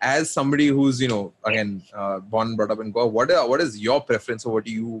 as somebody who's, again, born and brought up in Goa, what is your preference, or what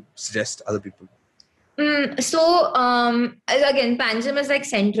do you suggest other people? So again, Panjim is like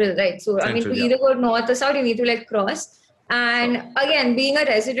central, right? So I mean, to either go north or south, you need to like cross. And again, being a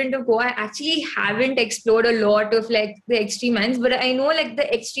resident of Goa, I actually haven't explored a lot of like the extreme ends, but I know like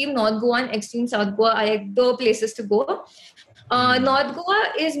the extreme North Goa and extreme South Goa are like the places to go. North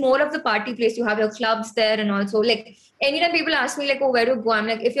Goa is more of the party place. You have your clubs there, and also like anytime people ask me like, oh, where to go? I'm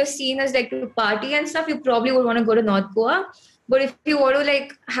like, if you're seen as like to party and stuff, you probably would want to go to North Goa. But if you want to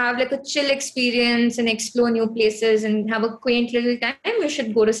like have like a chill experience and explore new places and have a quaint little time, you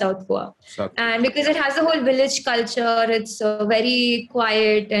should go to South Goa. And because it has the whole village culture, it's very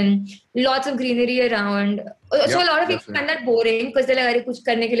quiet and lots of greenery around. So a lot of people find that boring because they're like, kuch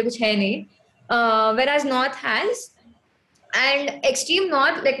karne ke liye kuch hai nahi. Whereas North has. And extreme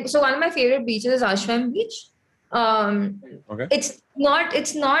North, like, so one of my favorite beaches is Ashram Beach. It's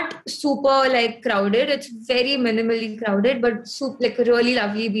not super like crowded. It's very minimally crowded, but like a really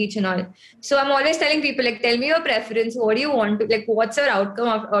lovely beach and all. So I'm always telling people like, tell me your preference. What do you want to like? What's your outcome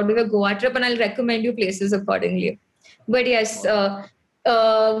out of a Goa trip? And I'll recommend you places accordingly. But yes,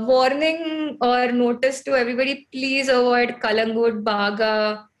 warning or notice to everybody: please avoid Kalangut,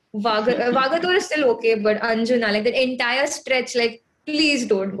 Baga. Vagator is still okay, but Anjuna, like the entire stretch, like please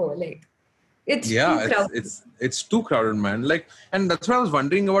don't go. Like it's too crowded. It's too crowded, man. Like, and that's what I was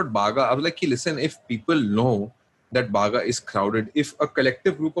wondering about Baga. I was like, listen, if people know that Baga is crowded, if a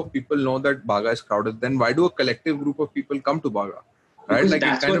collective group of people know that Baga is crowded, then why do a collective group of people come to Baga? Right? Because like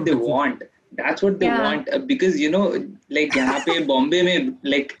that's what they want. That's what they want. Because like यहाँ पे Bombay में,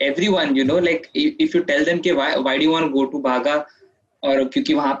 like everyone, like if you tell them कि why do you want to go to Baga? और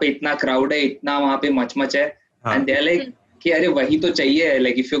क्योंकि वहाँ पे इतना crowd है, इतना वहाँ पे मच है, and they're like कि अरे वही तो चाहिए.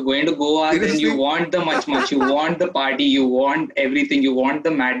 Like if you're going to Goa, then you want the much, you want the party, you want everything, you want the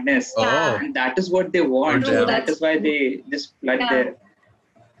madness, and that is what they want. So that is why they just flood there.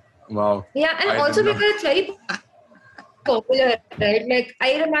 Wow. Yeah, and also because it's very popular, right? Like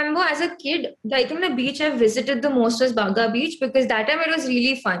I remember as a kid, I think the beach I visited the most was Baga Beach because that time it was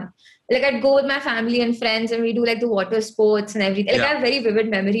really fun. Like I'd go with my family and friends and we do like the water sports and everything. Like I have very vivid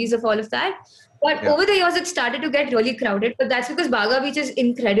memories of all of that. But over the years, it started to get really crowded. But that's because Baga Beach is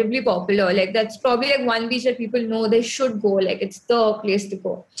incredibly popular. Like that's probably like one beach that people know they should go. Like it's the place to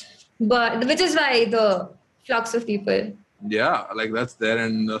go. But which is why the flux of people. Yeah, like that's there.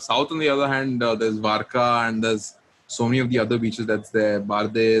 And south on the other hand, there's Varka and there's so many of the other beaches that's there.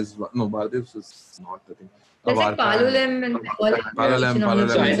 Bardes is not the thing. There's like Palolem and Palolem.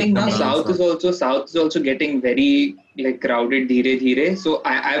 So I think now South is also getting very like crowded dheere. So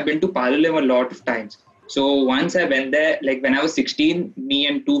I've been to Palolem a lot of times. So once I went there, like when I was 16, me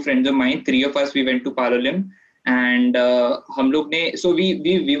and two friends of mine, three of us, we went to Palolem, and हम लोग ने, so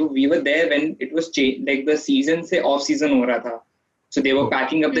we were there when it was like the season से off season हो रहा था. So they were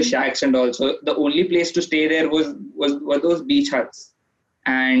packing up the shacks and all. So the only place to stay there were those beach huts.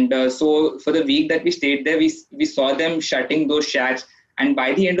 And so for the week that we stayed there, we saw them shutting those shacks. And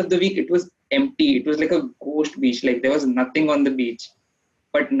by the end of the week, it was empty. It was like a ghost beach. Like there was nothing on the beach.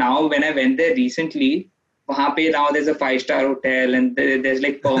 But now when I went there recently, वहाँ पे now there's a 5-star hotel and there's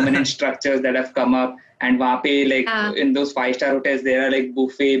like permanent structures that have come up. And वहाँ पे like in those 5-star hotels, there are like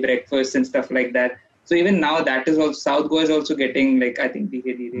buffet breakfasts and stuff like that. So even now that is also, South Goa is also getting like, I think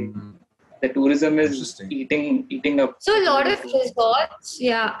the tourism is eating up. So a lot of resorts,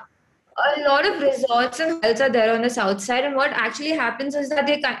 a lot of resorts and hotels are there on the south side. And what actually happens is that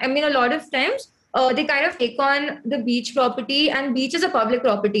a lot of times they kind of take on the beach property, and beach is a public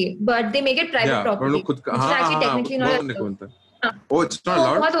property, but they make it private property. Which is actually technically not. Oh, it's not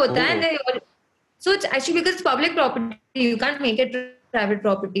allowed? So it's actually because it's public property, you can't make it private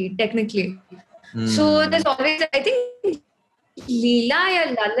property technically. So there's always, I think, Leela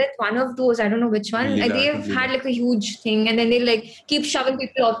or Lalit, one of those, I don't know which one. They've had like a huge thing, and then they like keep shoving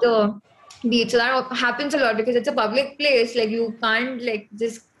people off the beach. So that happens a lot because it's a public place. Like you can't like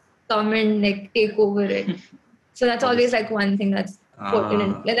just come and like take over it. So that's always like one thing that's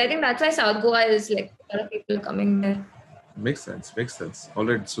important. Like I think that's why South Goa is like a lot of people coming there. Makes sense. All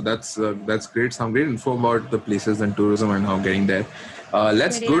right, so that's great. Some great info about the places and tourism and how getting there.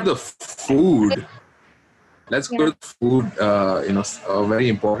 Let's go to the food. Let's go to the food. A very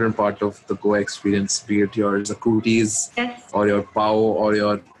important part of the Goa experience, be it your zakutis or your pao or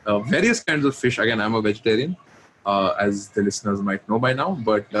your various kinds of fish. Again, I'm a vegetarian, as the listeners might know by now.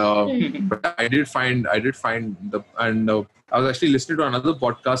 But I did find I was actually listening to another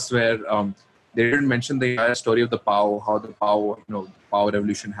podcast where they didn't mention the entire story of the pav, how the pav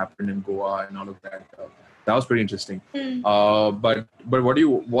revolution happened in Goa and all of that. That was pretty interesting. But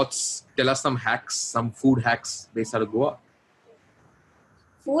tell us some hacks, some food hacks based out of Goa.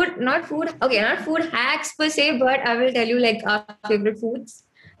 Not food hacks per se, but I will tell you like our favorite foods.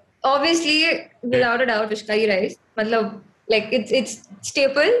 Obviously, without a doubt, fish curry rice. Like it's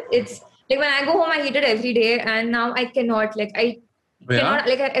staple. It's like when I go home, I eat it every day, and now I cannot cannot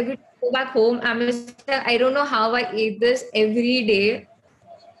every time I go back home. I don't know how I ate this every day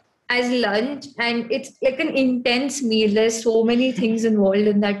as lunch, and it's like an intense meal. There's so many things involved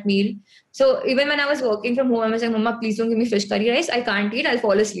in that meal. So even when I was working from home, I was like, Mama, please don't give me fish curry rice. I can't eat. I'll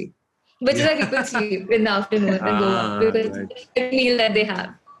fall asleep. Which is like a good sleep in the afternoon and go up because it's the meal that they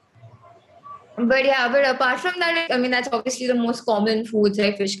have. But apart from that, I mean, that's obviously the most common foods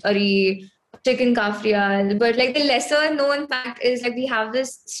like fish curry, chicken kafrial. But like the lesser known fact is like we have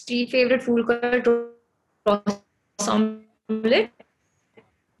this street favorite food called Ross omelette.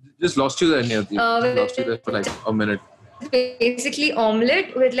 Just lost you there, Niyati. Lost you there for like a minute. Basically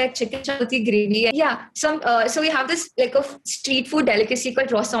omelette with like chicken chapati gravy. Yeah, so we have this like a street food delicacy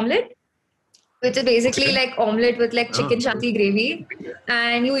called Ross omelette, which is basically like omelette with like chicken chapati gravy,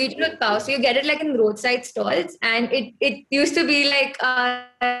 and you eat it with pav. So you get it like in roadside stalls, and it used to be like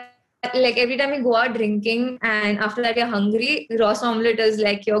every time you go out drinking and after that you're hungry, Ross omelette is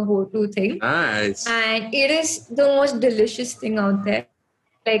like your go-to thing. Nice. And it is the most delicious thing out there.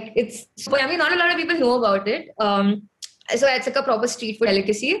 Like not a lot of people know about it. So it's like a proper street food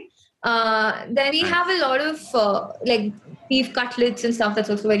delicacy. Then we have a lot of like beef cutlets and stuff that's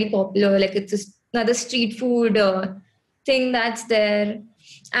also very popular. Like it's just another street food thing that's there.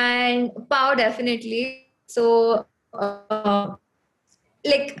 And pav definitely. So I'll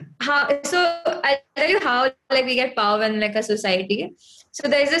tell you how like we get pav in like a society. So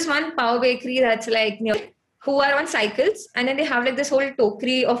there's this one pav bakery that's like who are on cycles, and then they have like this whole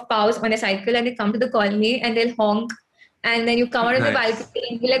tokri of pavs on a cycle, and they come to the colony and they'll honk, and then you come out on the balcony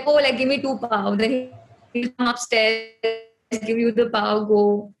and be like, oh, like give me 2 pav. Then he'll come upstairs, give you the pav,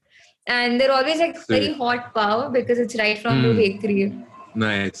 go. And they're always like very hot pav because it's right from the bakery.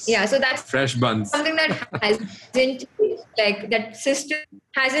 Nice. Yeah, so that's fresh buns. Something that hasn't changed, like that system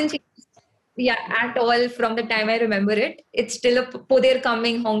hasn't changed. Yeah, at all from the time I remember it. It's still a poder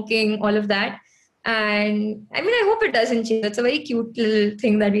coming, honking, all of that. And I mean, I hope it doesn't change. It's a very cute little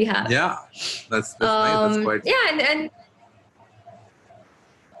thing that we have. Yeah, that's nice. That's quite.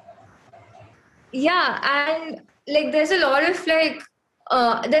 Yeah, and like there's a lot of like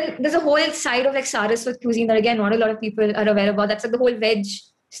then there's a whole side of like Saraswat cuisine that again not a lot of people are aware about. That's like the whole veg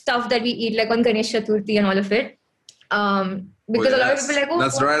stuff that we eat like on Ganesh Chaturthi and all of it. Because a lot of people are like, oh,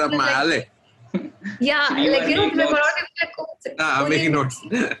 that's right up my alley. Yeah, like a lot of people are like, oh, I'm making notes.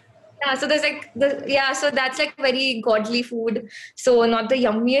 Yeah, so there's like so that's like very godly food. So not the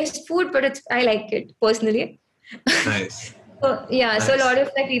yummiest food, but I like it personally. Nice. So a lot of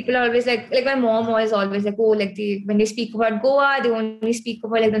like people are always like my mom was always like, oh, like when they speak about Goa, they only speak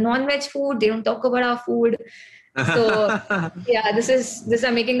about like the non-veg food. They don't talk about our food. So yeah, this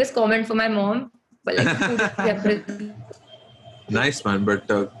I'm making this comment for my mom. But like, nice, man.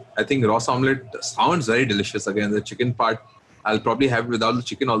 But I think Ross omelette sounds very delicious. Again, the chicken part, I'll probably have it without the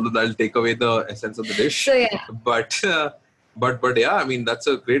chicken, although that'll take away the essence of the dish. So yeah. But yeah, I mean, that's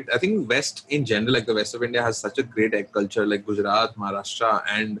a great, I think West in general, like the West of India has such a great egg culture, like Gujarat, Maharashtra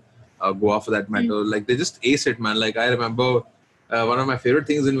and Goa for that matter. Like they just ace it, man. Like I remember one of my favorite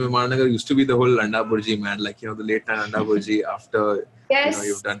things in Vimananagar used to be the whole Anda Burji, man. Like, the late night Anda Burji after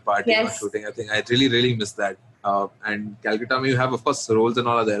you've done party or shooting. I think I really, really miss that. And Calcutta, you have, of course, rolls and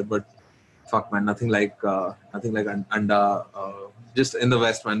all are there, but fuck, man, nothing like Anda. Just in the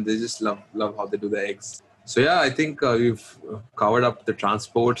West, man, they just love how they do the eggs. So yeah, I think we've covered up the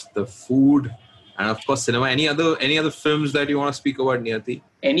transport, the food, and of course cinema. Any other films that you want to speak about, Niyati?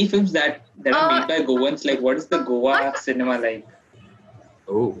 Any films that are made by Goans? Like, what is the Goa cinema like?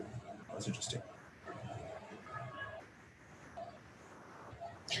 Oh, that's interesting.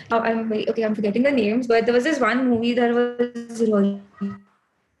 I'm forgetting the names, but there was this one movie that was really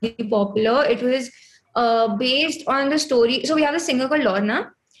popular. It was based on the story. So we have a singer called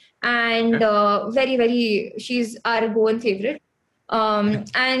Lorna, and very, very, she's our Goan favorite. And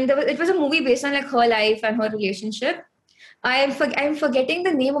it was a movie based on like her life and her relationship. I'm forgetting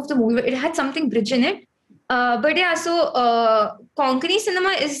the name of the movie, but it had something bridge in it. But yeah, so Konkani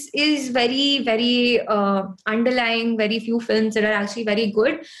cinema is very, very underlying. Very few films that are actually very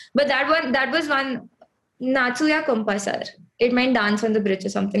good. But that was one Natsuya Kompasar. It meant Dance on the Bridge or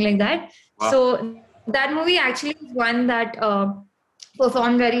something like that. Wow. So that movie actually is one that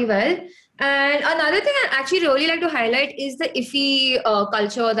performed very well. And another thing I actually really like to highlight is the IFFI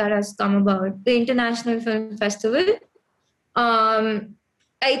culture that has come about, the International Film Festival.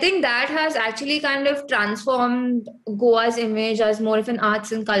 I think that has actually kind of transformed Goa's image as more of an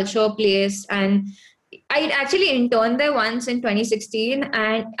arts and culture place. And I actually interned there once in 2016,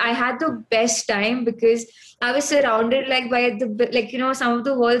 and I had the best time because I was surrounded by some of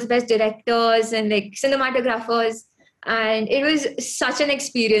the world's best directors and cinematographers, and it was such an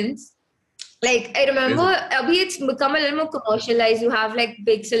experience. I remember, it's become a little more commercialized. You have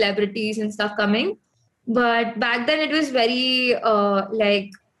big celebrities and stuff coming. But back then it was very I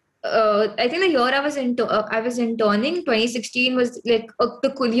think the year I was interning, 2016 was the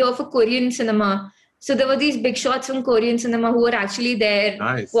year for Korean cinema. So there were these big shots from Korean cinema who were actually there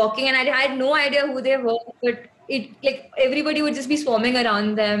walking, and I had no idea who they were, but everybody would just be swarming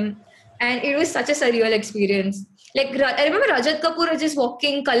around them, and it was such a surreal experience. I remember Rajat Kapoor was just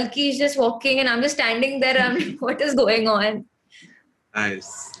walking, Kalki is just walking, and I'm just standing there. I'm like, what is going on?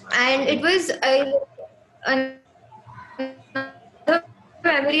 Nice. And it was another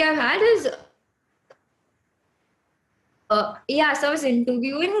memory I've had is so I was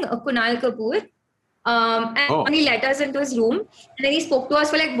interviewing Kunal Kapoor, and he let us into his room, and then he spoke to us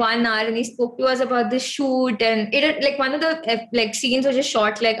for 1 hour, and he spoke to us about the shoot, and it one of the scenes was just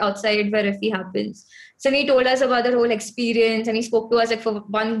shot outside where IFFI happens. So he told us about the whole experience, and he spoke to us for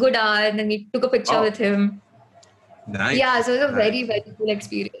 1 good hour, and then we took a picture with him. Nice. Yeah, so it was a very, very cool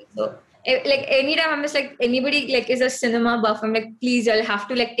experience. So anytime I'm just anybody is a cinema buff, I'm please, I'll have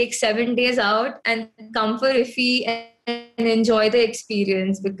to take 7 days out and come for IFFI and enjoy the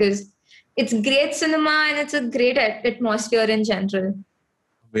experience, because it's great cinema and it's a great atmosphere in general.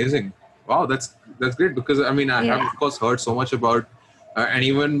 Amazing. Wow, that's great, because I have of course heard so much about and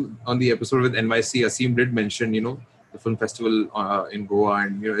even on the episode with NYC, Asim did mention the film festival in Goa,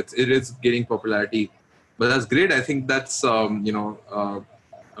 and it is gaining popularity. But that's great. I think that's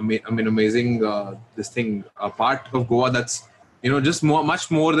amazing. This thing, a part of Goa that's just much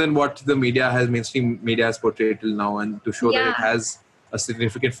more than what the mainstream media has portrayed till now, and to show that it has a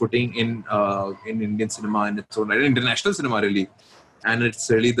significant footing in Indian cinema and its own right, international cinema really, and it's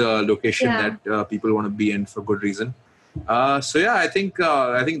really the location that people want to be in for good reason. I think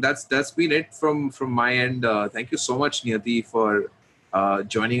that's been it from my end. Thank you so much, Niyati, for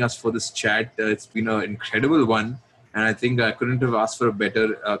joining us for this chat. It's been an incredible one, and I think I couldn't have asked for a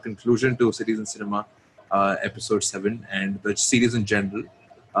better conclusion to Cities in Cinema episode 7 and the series in general.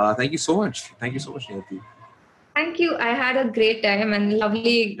 Thank you so much. Thank you so much, Niyati. Thank you. I had a great time and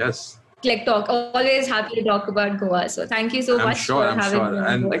lovely talk. Always happy to talk about Goa. So thank you so much for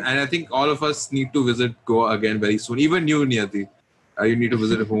having me. And I think all of us need to visit Goa again very soon. Even you, Niyati. You need to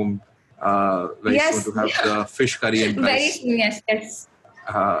visit home very soon to have the fish curry and rice. Very soon, yes.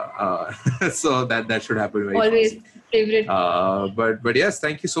 So that should happen very always fast. Favorite. But yes,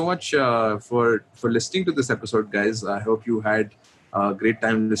 thank you so much for listening to this episode, guys. I hope you had a great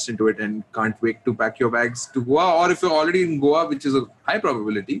time listening to it and can't wait to pack your bags to Goa, or if you're already in Goa, which is a high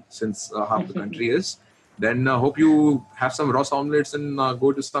probability since half the country is, then hope you have some Ross omelets and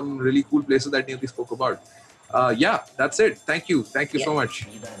go to some really cool places that Niyati spoke about. That's it. Thank you so much.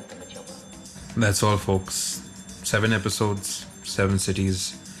 That's all, folks. 7 episodes, 7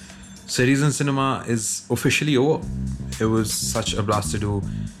 cities. Cities in Cinema is officially over. It was such a blast to do.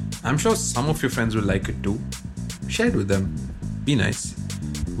 I'm sure some of your friends will like it too. Share it with them. Be nice.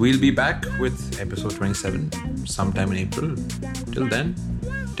 We'll be back with episode 27 sometime in April. Till then,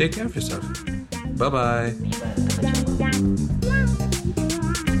 take care of yourself. Bye-bye.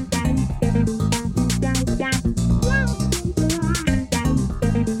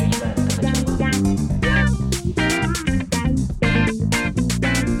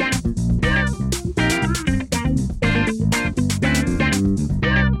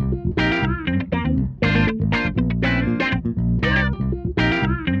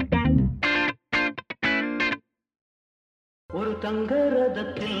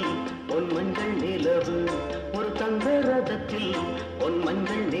 தங்கரதத்தில் பொன் மஞ்சள் நிலவு ஒரு தங்கரதத்தில் பொன்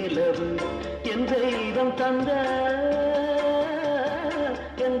மஞ்சள் நிலவு என் தெய்வம் தந்த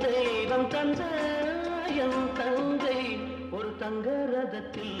என் தங்கை ஒரு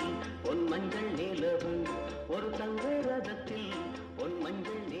தங்கரதத்தில் பொன் மஞ்சள் நிலவு ஒரு தங்கரதத்தில் பொன்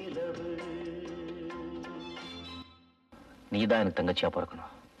மஞ்சள் நிலவு நீதான் எனக்கு தங்கச்சியா பிறக்கணும்.